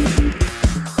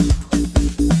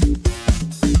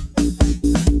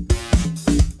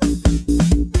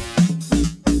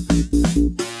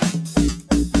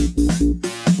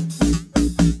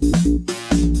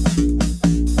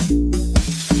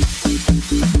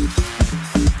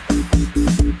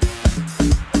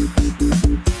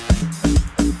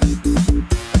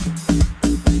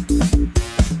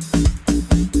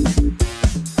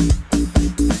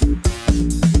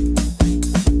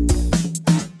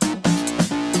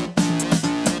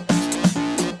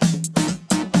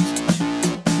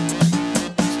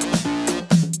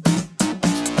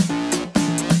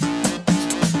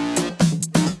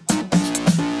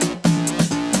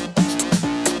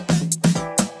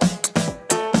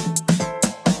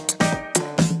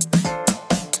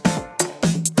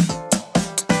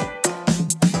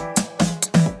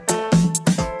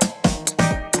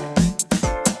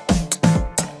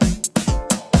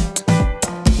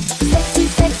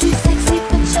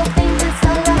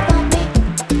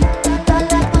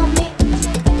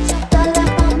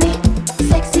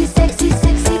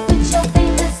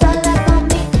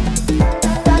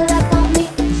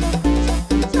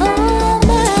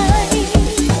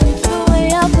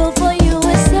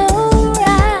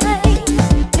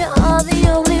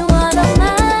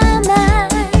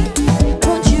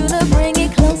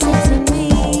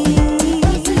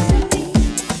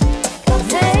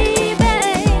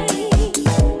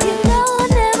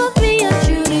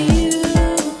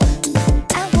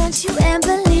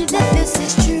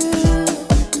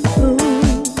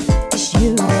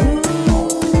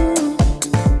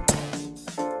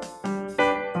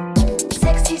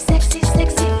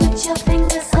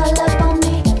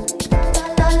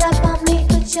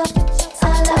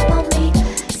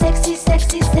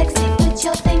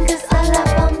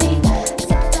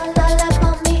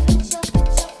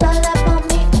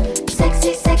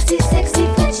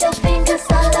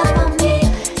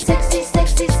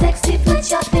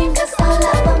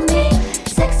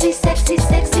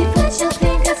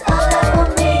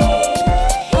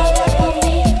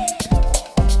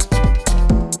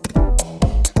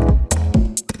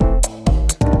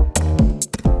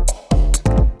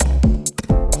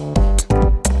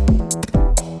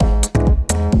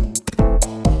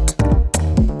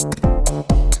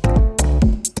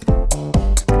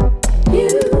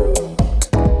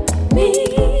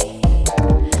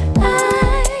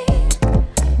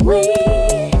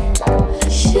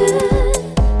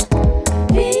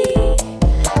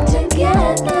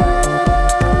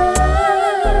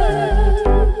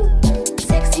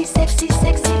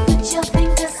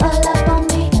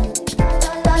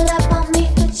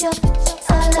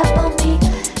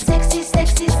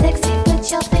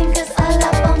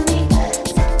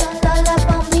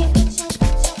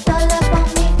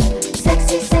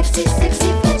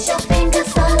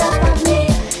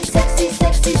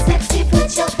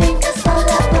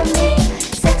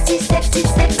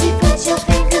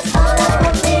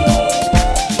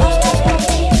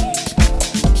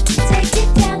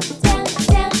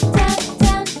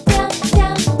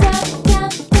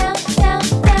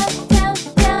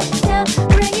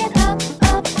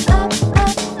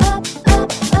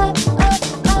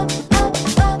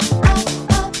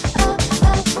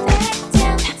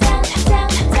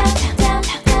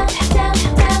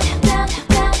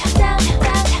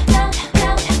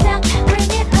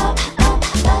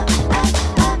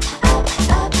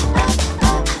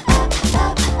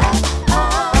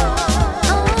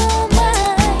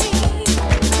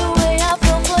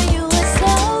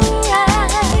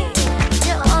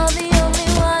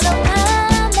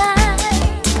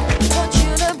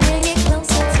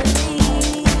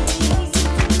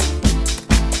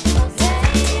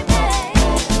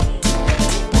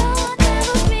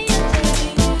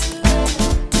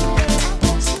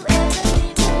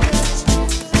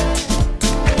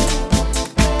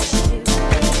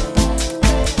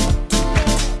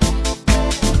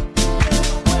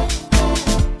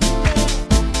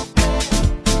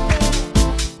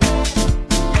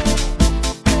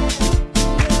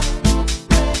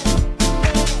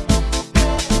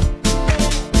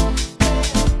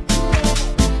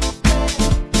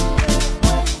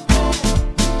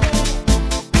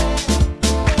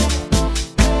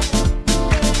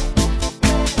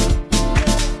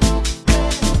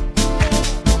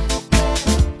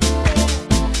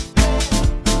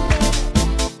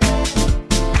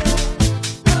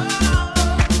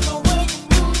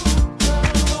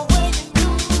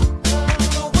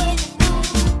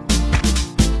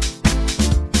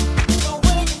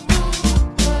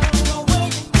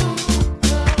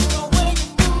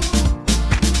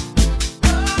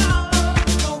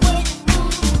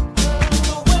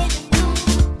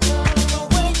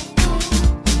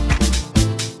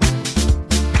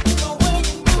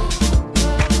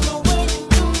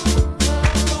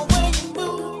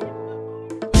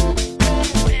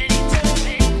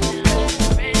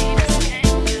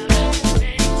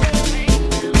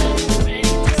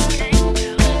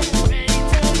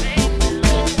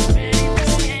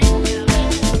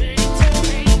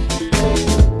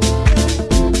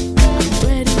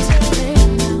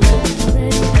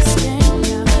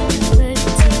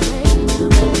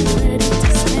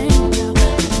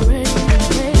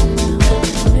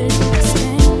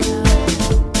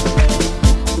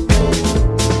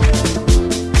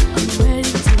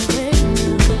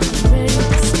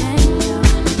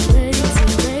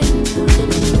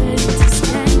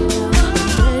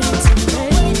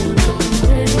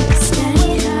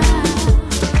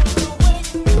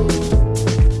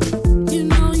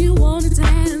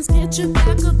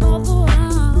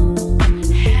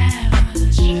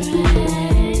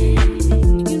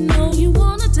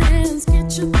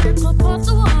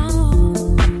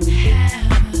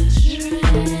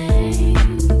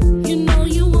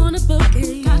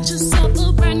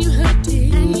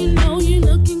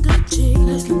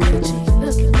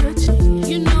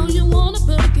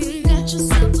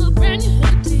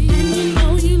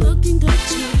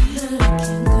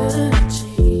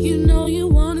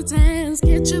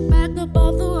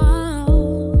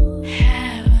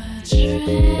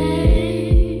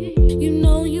 You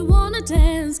know you wanna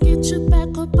dance, get your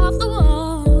back up off the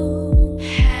wall.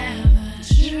 Have a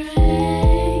drink.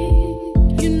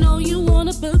 You know you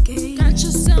wanna boogie, got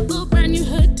yourself a brand new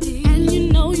hoodie, and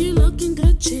you know you looking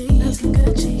Gucci, looking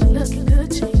Gucci, looking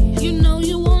Gucci. You know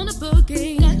you wanna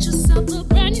boogie, got yourself a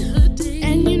brand new hoodie,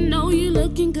 and you know you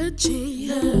looking Gucci,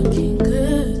 looking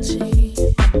Gucci.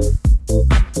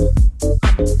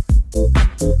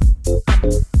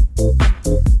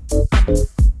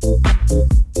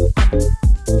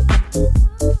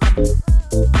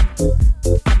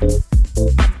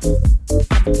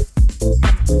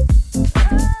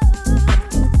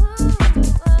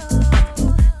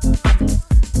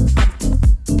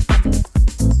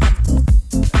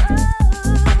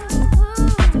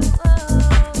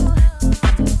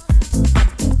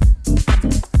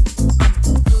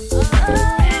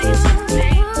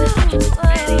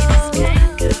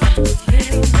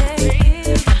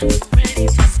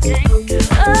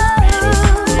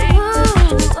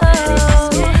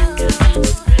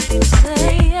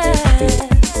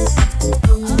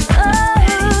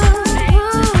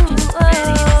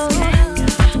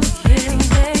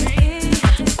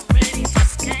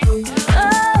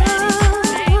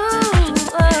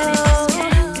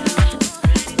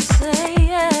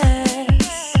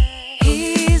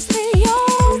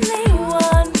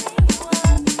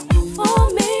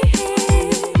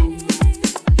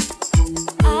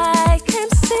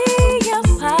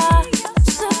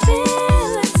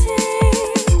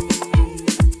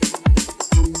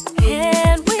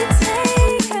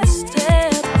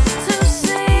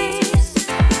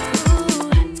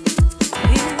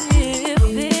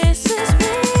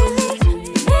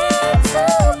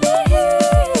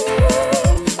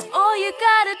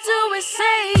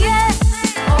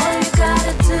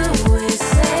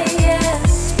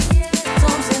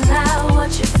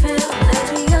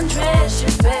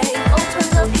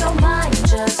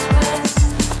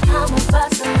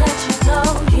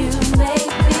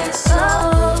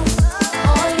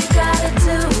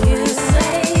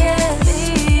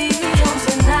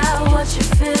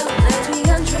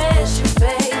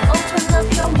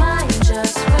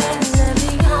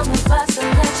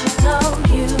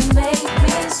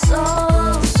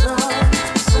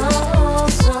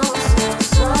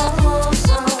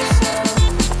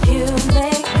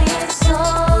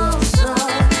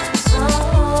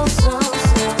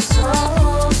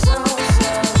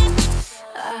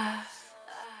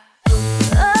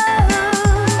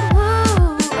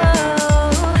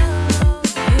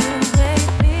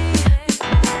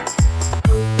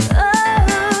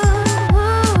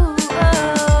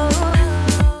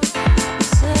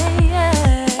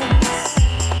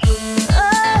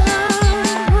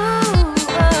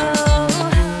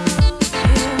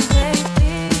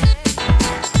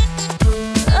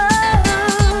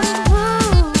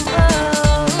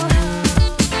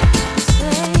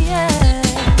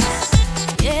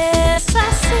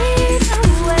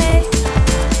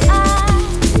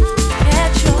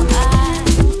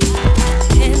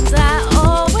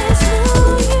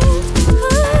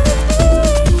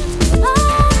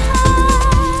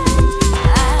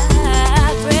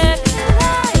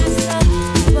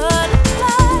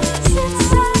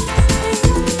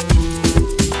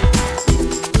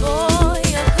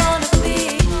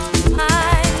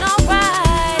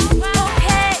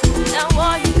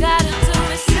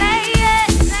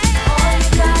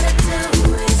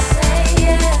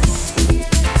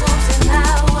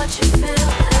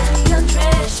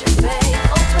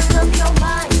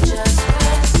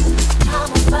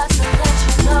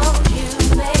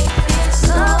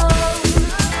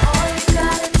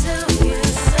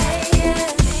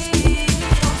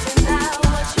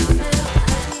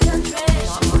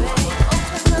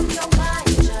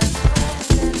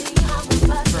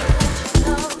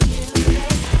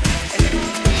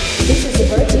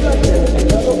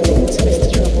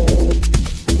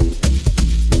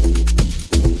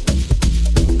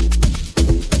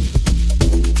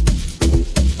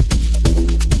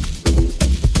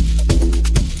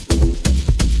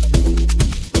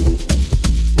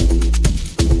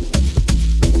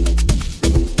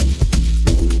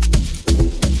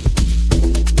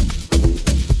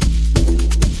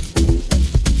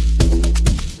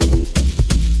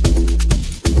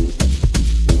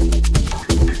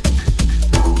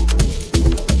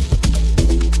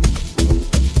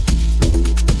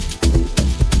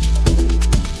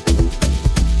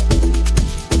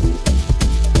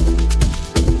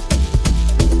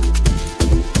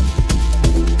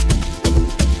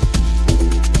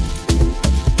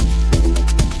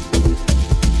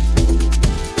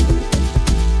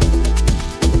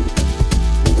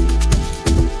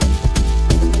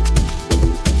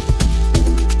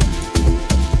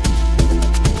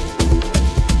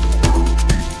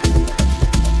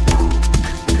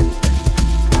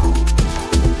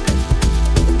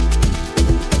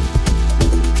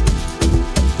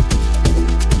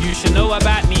 should know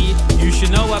about me. You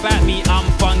should know about me. I'm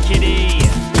Funky D.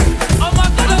 Oh my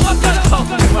God, oh my God, oh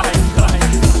my God.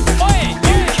 Oi,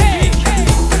 UK.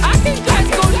 I think guys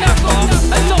go never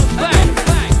and not back.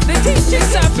 The teachers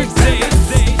have been saying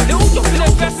they all just in a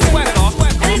best swagger,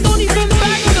 and it's not even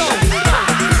bang though.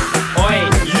 Oi,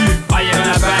 you, are you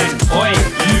gonna bang? Oi,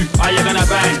 you, are you gonna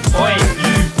bang? Oi,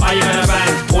 you, are you gonna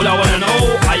bang? All I wanna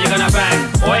know, are you gonna bang?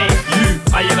 Oi, you,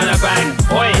 are you gonna bang?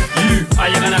 Oi, you, are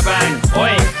you gonna bang?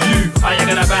 Oi, you, are you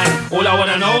gonna bang? All I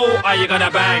wanna know, are you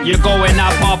gonna bang? You're going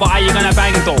out far, but are you gonna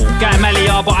bang though? Get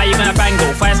Melia, but are you gonna bang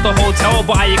though? First the hotel,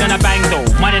 but are you gonna bang though?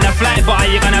 Money in a flight, but are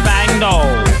you gonna bang though?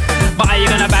 But are you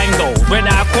gonna bang though? Rent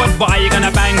out a quad, but are you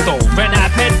gonna bang though? Rent out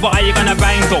a ped, but are you gonna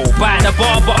bang though? Buy at the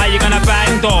bar, but are you gonna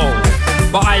bang though?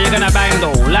 But are you gonna bang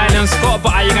though? Lyle Scott,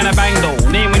 but are you gonna bang though?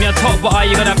 Name when you're top, but are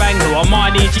you gonna bang though?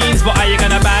 Armani jeans, but are you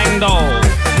gonna bang though?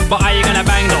 But are you gonna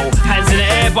bang though? Hands in the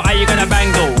air, but are you gonna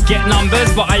bang though? Get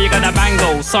numbers, but are you gonna bang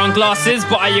though? Sunglasses,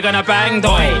 but are you gonna bang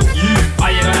though? Oi, you,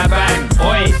 are you gonna bang?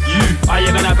 Oi, you, are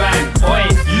you gonna bang? Oi,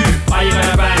 you, are you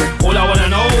gonna bang? All I wanna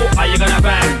know, are you gonna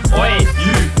bang? Oi,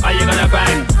 you, are you gonna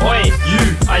bang? Oi, you,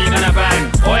 are you gonna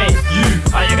bang? Oi, you,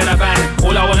 are you gonna bang?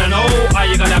 All I wanna know, are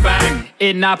you gonna bang?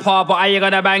 In that part, but are you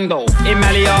gonna bang though? In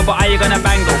Melia, but are you gonna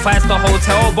bang though? First the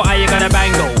hotel, but are you gonna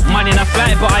bang though? Money in a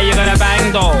flight, but are you gonna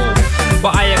bang though?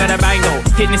 But are you gonna bang though?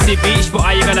 Hit Nissy Beach, but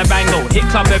are you gonna bang though? Hit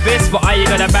Club Abyss, but are you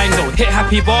gonna bang though? Hit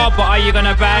Happy Bar, but are you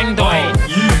gonna bang though? Oi,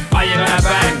 you, are you gonna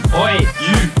bang? Oi,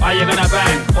 you, are you gonna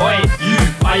bang? Oi, you,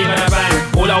 are you gonna bang?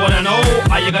 All I wanna know,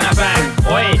 are you gonna bang?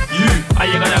 Oi, you, are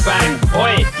you gonna bang?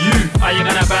 Oi, you, are you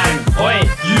gonna bang? Oi,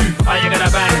 you, are you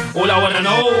gonna bang? All I wanna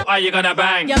know, are you gonna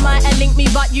bang? You might have linked me,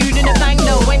 but you didn't bang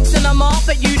though. Went to the mall,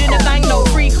 but you didn't bang though.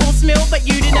 3-course meal, but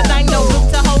you didn't bang though.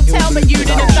 Booked a hotel, but you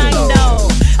didn't bang though.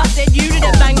 I said you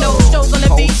didn't bang though. Strolls on the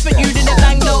beach, but you didn't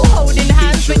bang though. Holding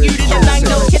hands, but you didn't bang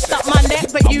though. Kissed up my neck,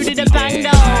 but you didn't bang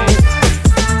though.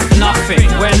 Nothing.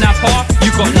 Went Napa, you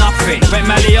got nothing. Went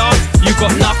Melia, you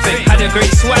got nothing. Had a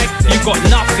great swag, you got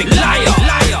nothing. Liar,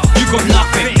 liar, you got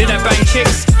nothing. Didn't bang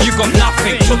chicks, you got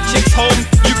nothing. Took chicks home,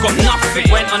 you got nothing.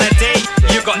 Went on a date,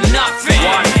 you got nothing.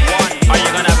 One, are you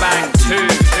gonna bang? Two,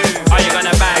 are you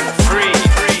gonna bang? Three,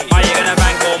 are you gonna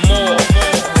bang or more?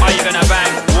 Are you gonna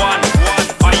bang? One,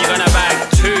 are you gonna bang?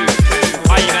 Two,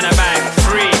 are you gonna bang?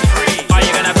 Three, are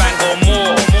you gonna bang or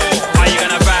more? Are you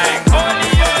gonna bang? Oli,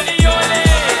 oli, oli.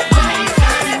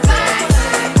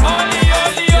 Oli,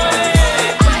 oli, oli.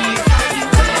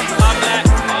 I'm like,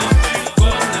 oh, you gonna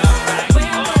bang.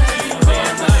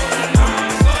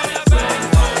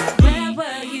 Where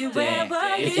were you? Where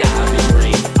were you? If you're having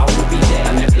rain, I will be there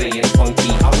and you're playing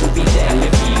funky. I will be there and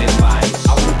you're feeling vibes.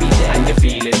 I will be there and you're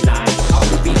feeling nice. I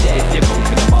will be there if you go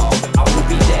to the bar. I will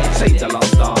be there, say the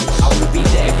last dance. I will be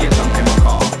there if you jump in my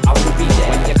car. I will be there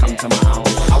when you come to my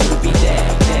house. I will be there,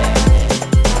 there.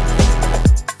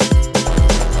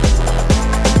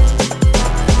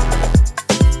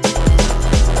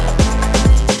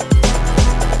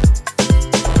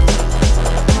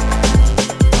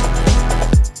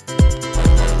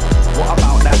 What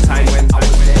about that time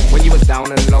when you was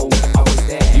down and low? I was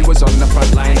there. You was on the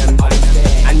front line and I was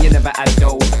there. And you never had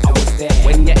dough. I was there.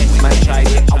 When your ex-man tried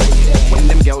it, I was there. When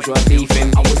them girls were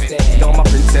beefing, I was there. You're my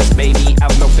princess, baby.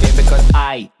 Have no fear because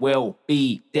I will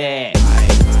be there. I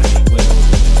will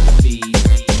be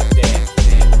there.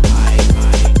 I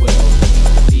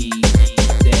will be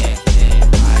there. I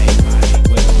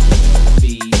will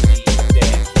be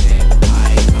there. I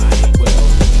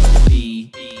will be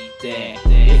there.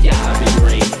 If you're having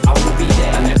rain, I will be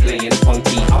there and you're playing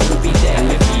funky. I will be there and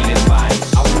you're feeling vibes.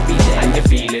 I will be there and you're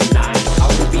feeling nice. I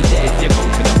will be there if you go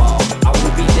to the bar. I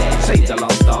will be there, say the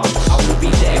last dance. I will be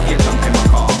there if you jump in my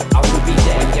car. I will be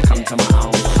there when you come to my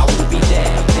house. I will be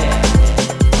there, there.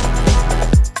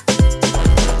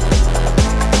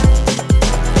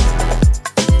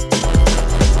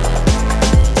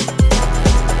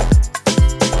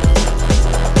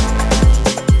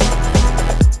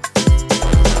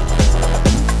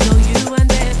 No, you weren't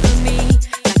there for me,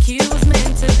 like you was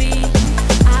meant to be.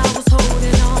 I was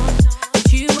holding on,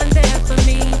 but you weren't there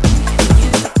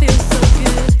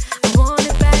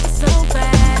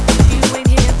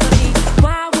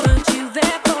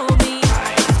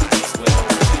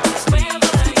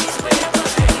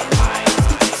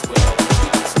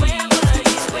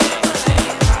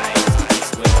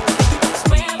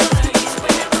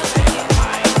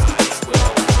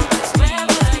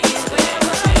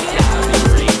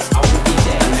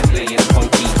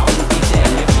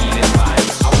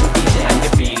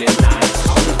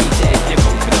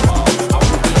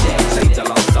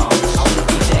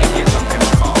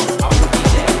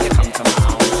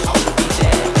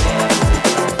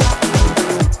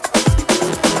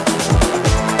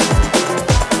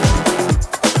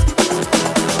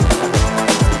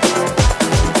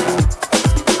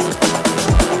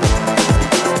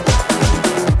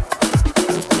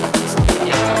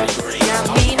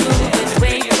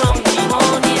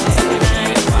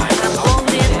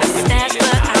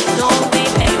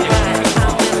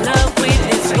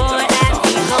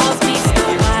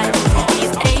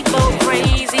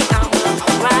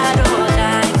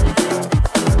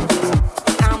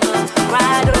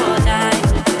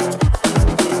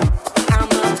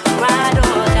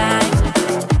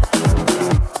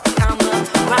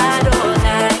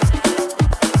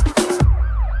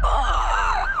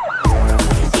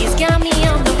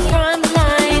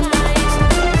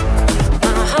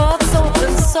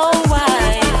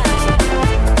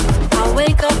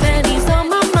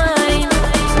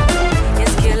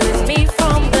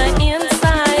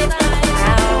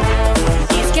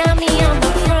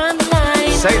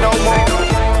Say no more.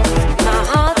 My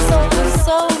heart's open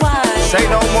so wide. Say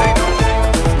no more.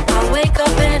 I wake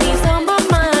up and he's on my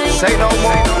mind. Say no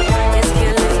more. It's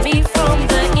killing me from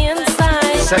the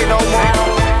inside. Say no more.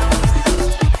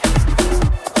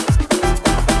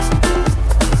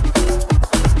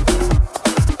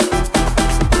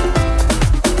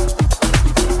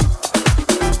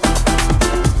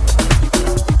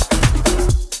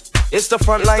 It's the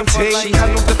frontline team. She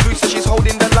handles the food, so she's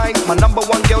holding the line. My number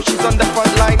one girl, she's on the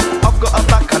front line. I've got her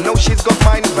back, I know she's got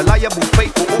mine. Reliable,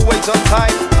 faithful, always on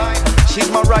time. She's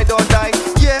my ride or die.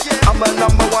 Yeah, I'm a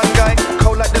number one guy.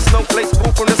 Cold like the snowflakes,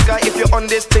 fall from the sky. If you're on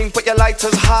this thing, put your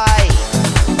lighters high.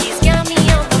 He's got me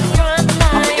on the front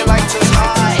line. Put your lighters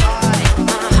high.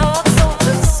 My heart's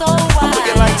open so wide. Put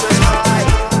your lighters high.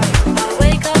 I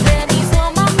wake up and he's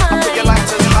on my mind. Put your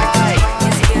lighters high.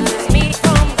 It's killing me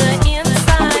from the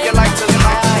inside. Put your lighters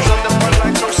high. She's on the front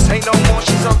line, so say no more.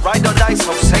 She's a ride or die,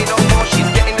 so say no more. She's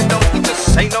getting the dough, you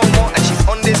just say no more. And she's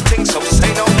on this thing, so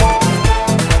say no more.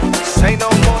 Say no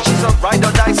more. She's a ride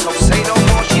or die, so say no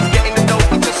more. She's getting the dough,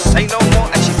 you just say no more.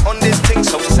 And she's on this thing,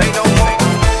 so say no more.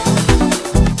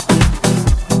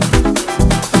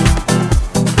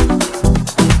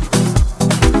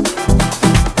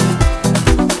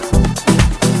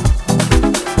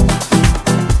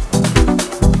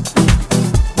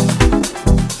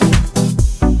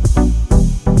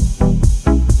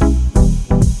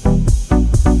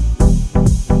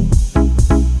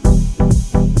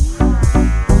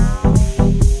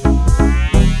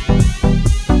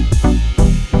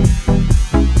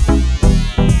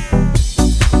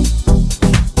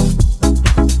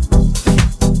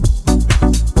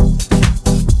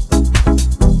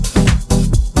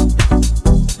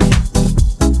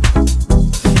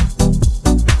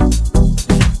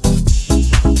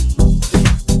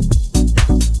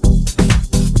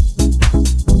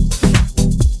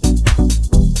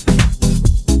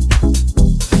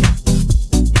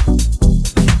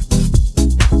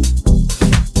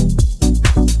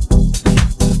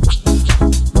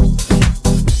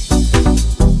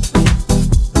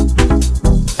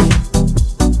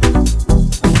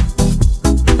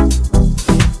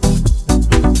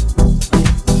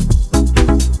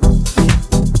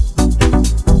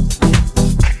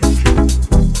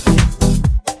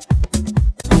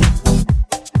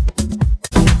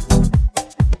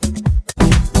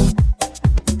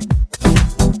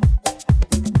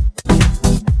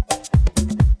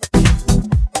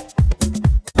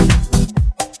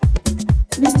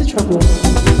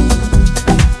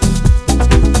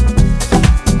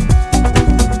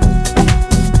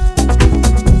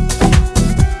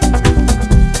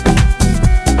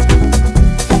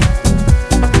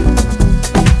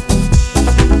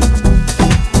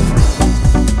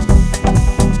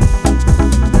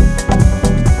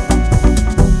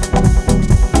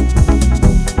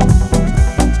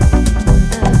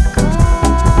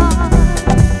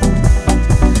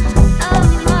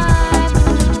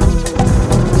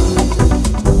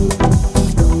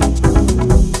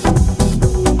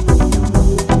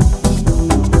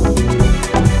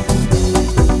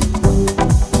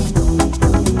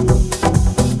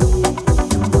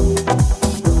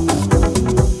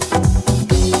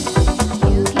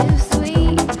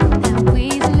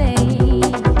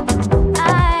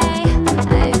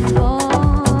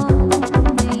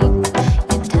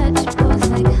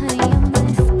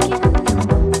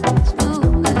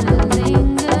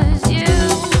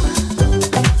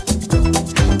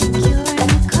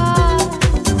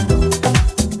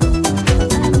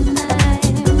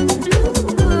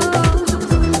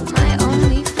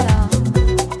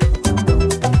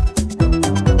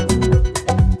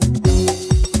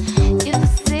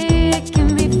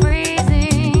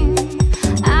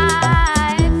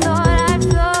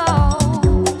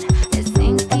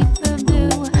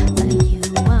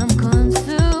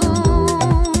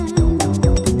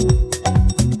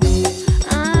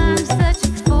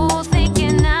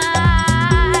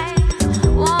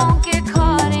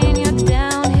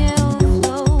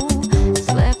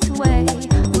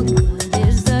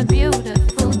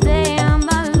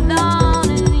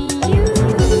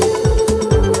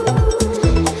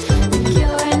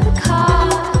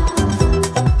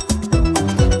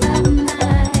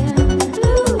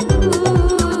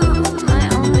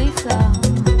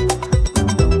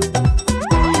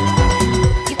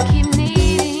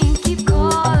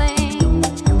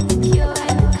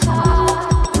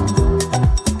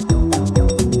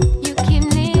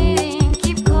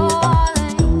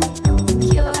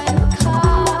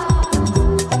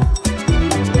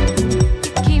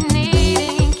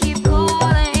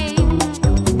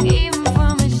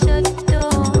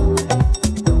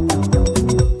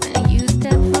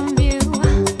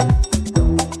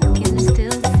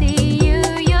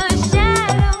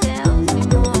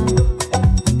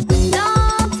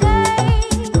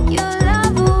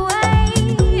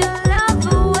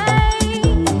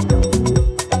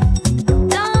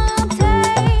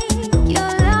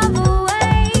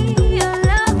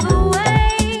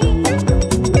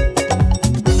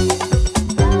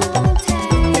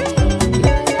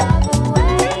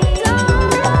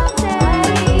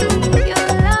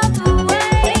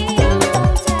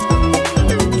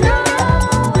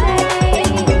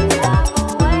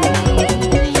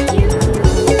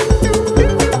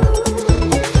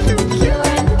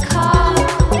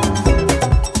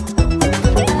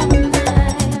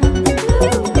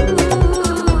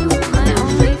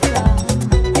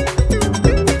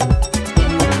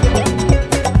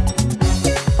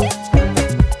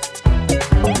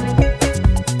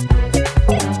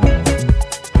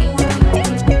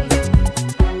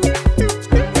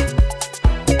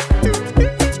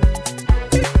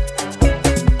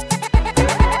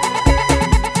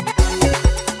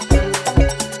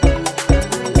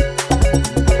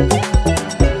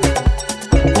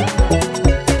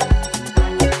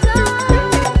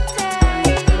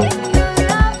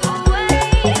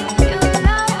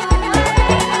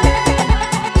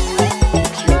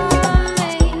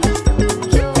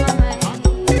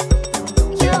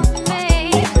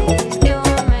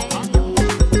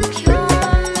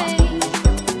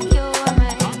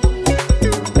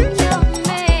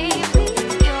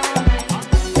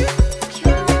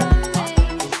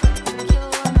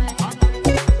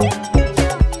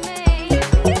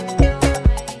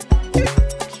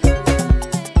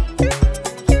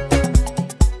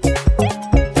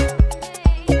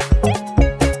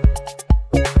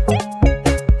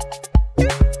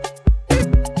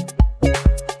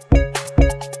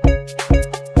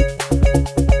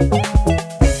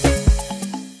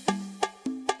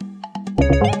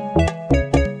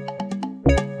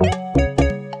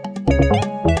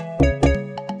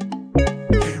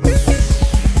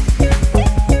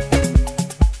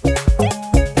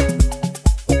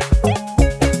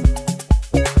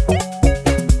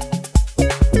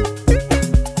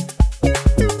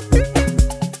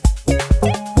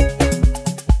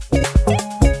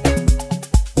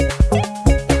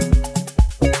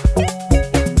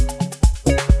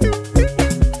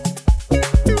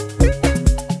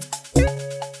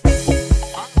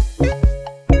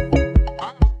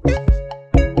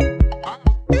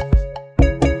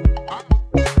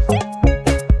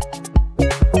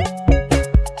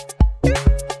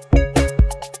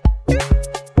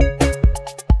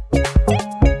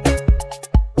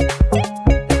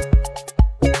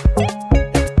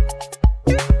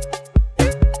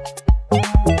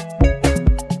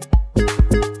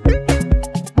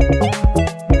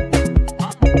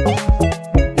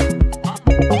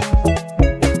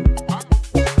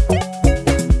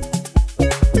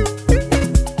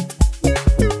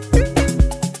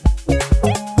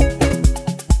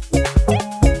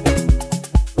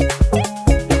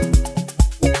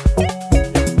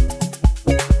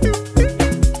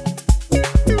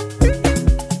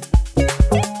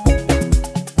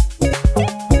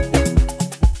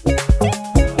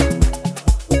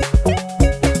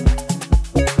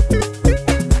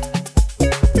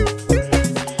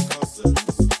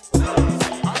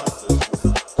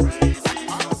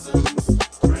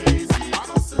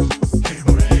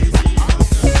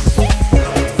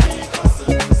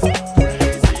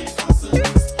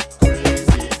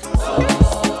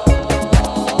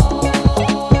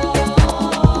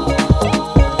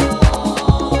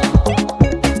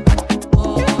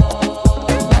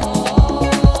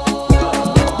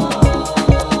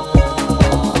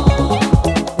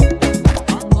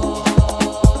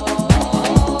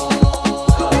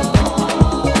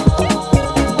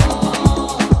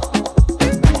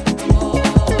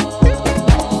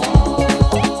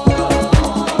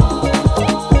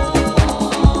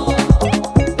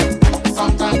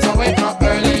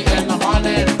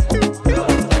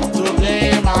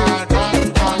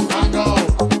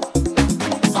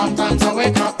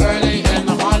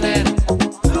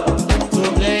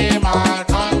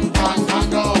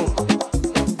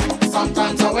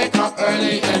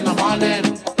 early in the morning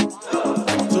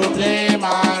to play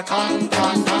my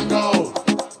Congo.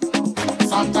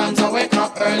 Sometimes I wake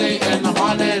up early in the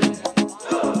morning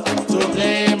to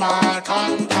play my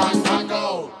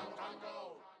Congo.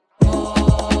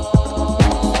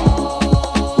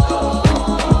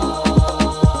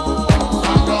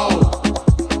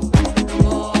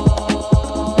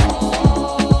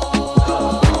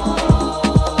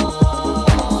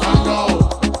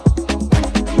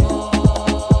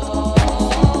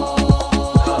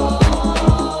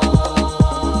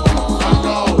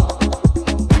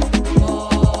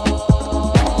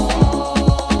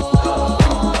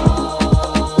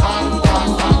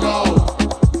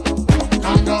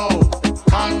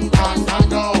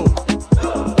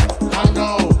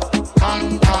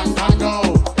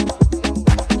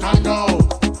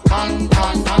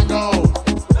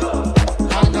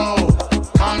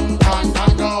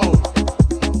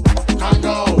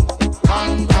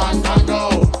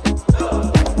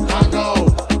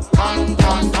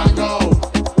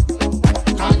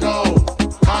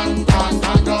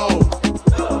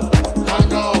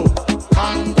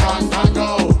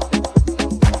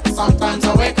 Sometimes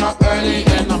I wake up early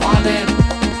in the morning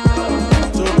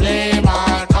to play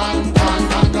my Congo.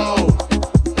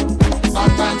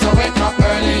 Sometimes I wake up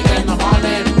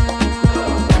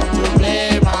early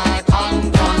in the morning to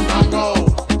play my Congo.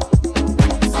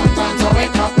 Sometimes I wake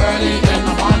up early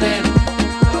in the morning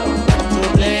to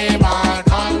play my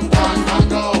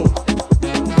Congo.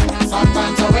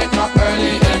 Sometimes I wake up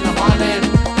early in the morning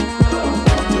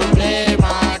to play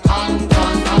my Congo.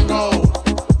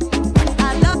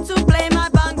 I love to play my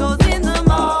bongos in the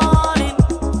morning.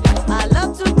 I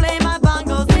love to play my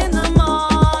bongos in the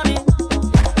morning.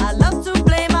 I love to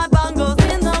play my bongos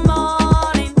in the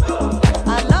morning.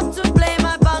 I love to play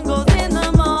my bongos in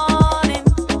the morning.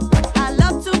 I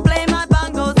love to play my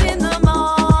bongos in the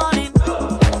morning.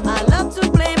 I love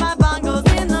to play my bongos in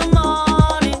the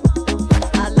morning.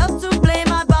 I love to play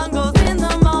my bongos in the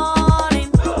morning.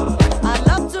 I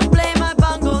love to play my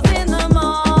bongos in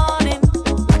the morning.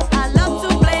 I love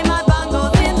to play my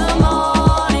bongos in the morning. I love to play my bongos in the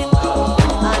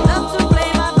morning. I love to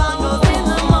play my bongos in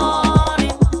the morning.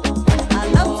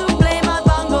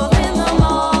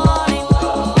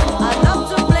 I love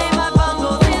to play my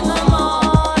bongos in the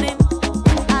morning.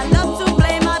 I love to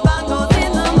play my bongos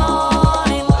in the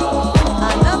morning.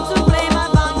 I love to play my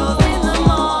bongos in the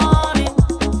morning.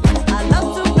 I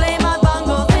love to play my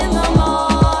bongos in the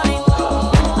morning.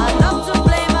 I love to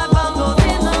play my bongos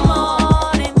in the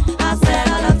morning. I said I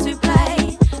love to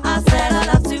play. I said I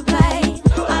love to play.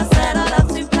 I said I love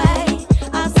to play.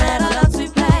 I said I love to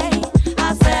play.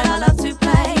 I said I love to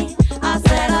play. I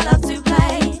said I love to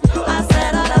play. I said I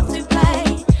love to play.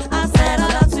 I said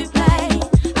I love to play.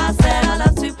 I said I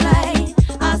love to play.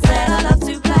 I said I love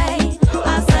to play.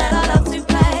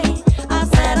 I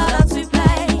said I love to play. I said I love to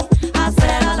play. I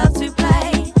said I love to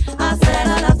play. I said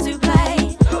I love to play.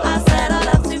 I said I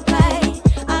love to play.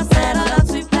 I said I love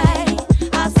to play.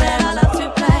 I said I love to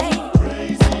play.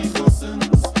 Crazy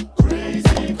cousins,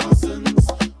 crazy cousins,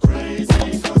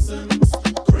 crazy cousins,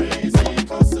 crazy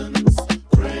cousins,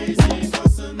 crazy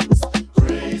cousins,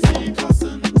 crazy cousins, crazy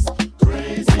cousins,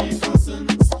 crazy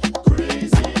cousins,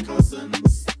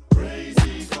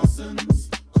 crazy cousins,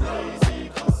 crazy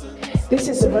cousins. This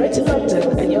is the Road to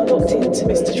London, and you're locked into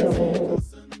Mr.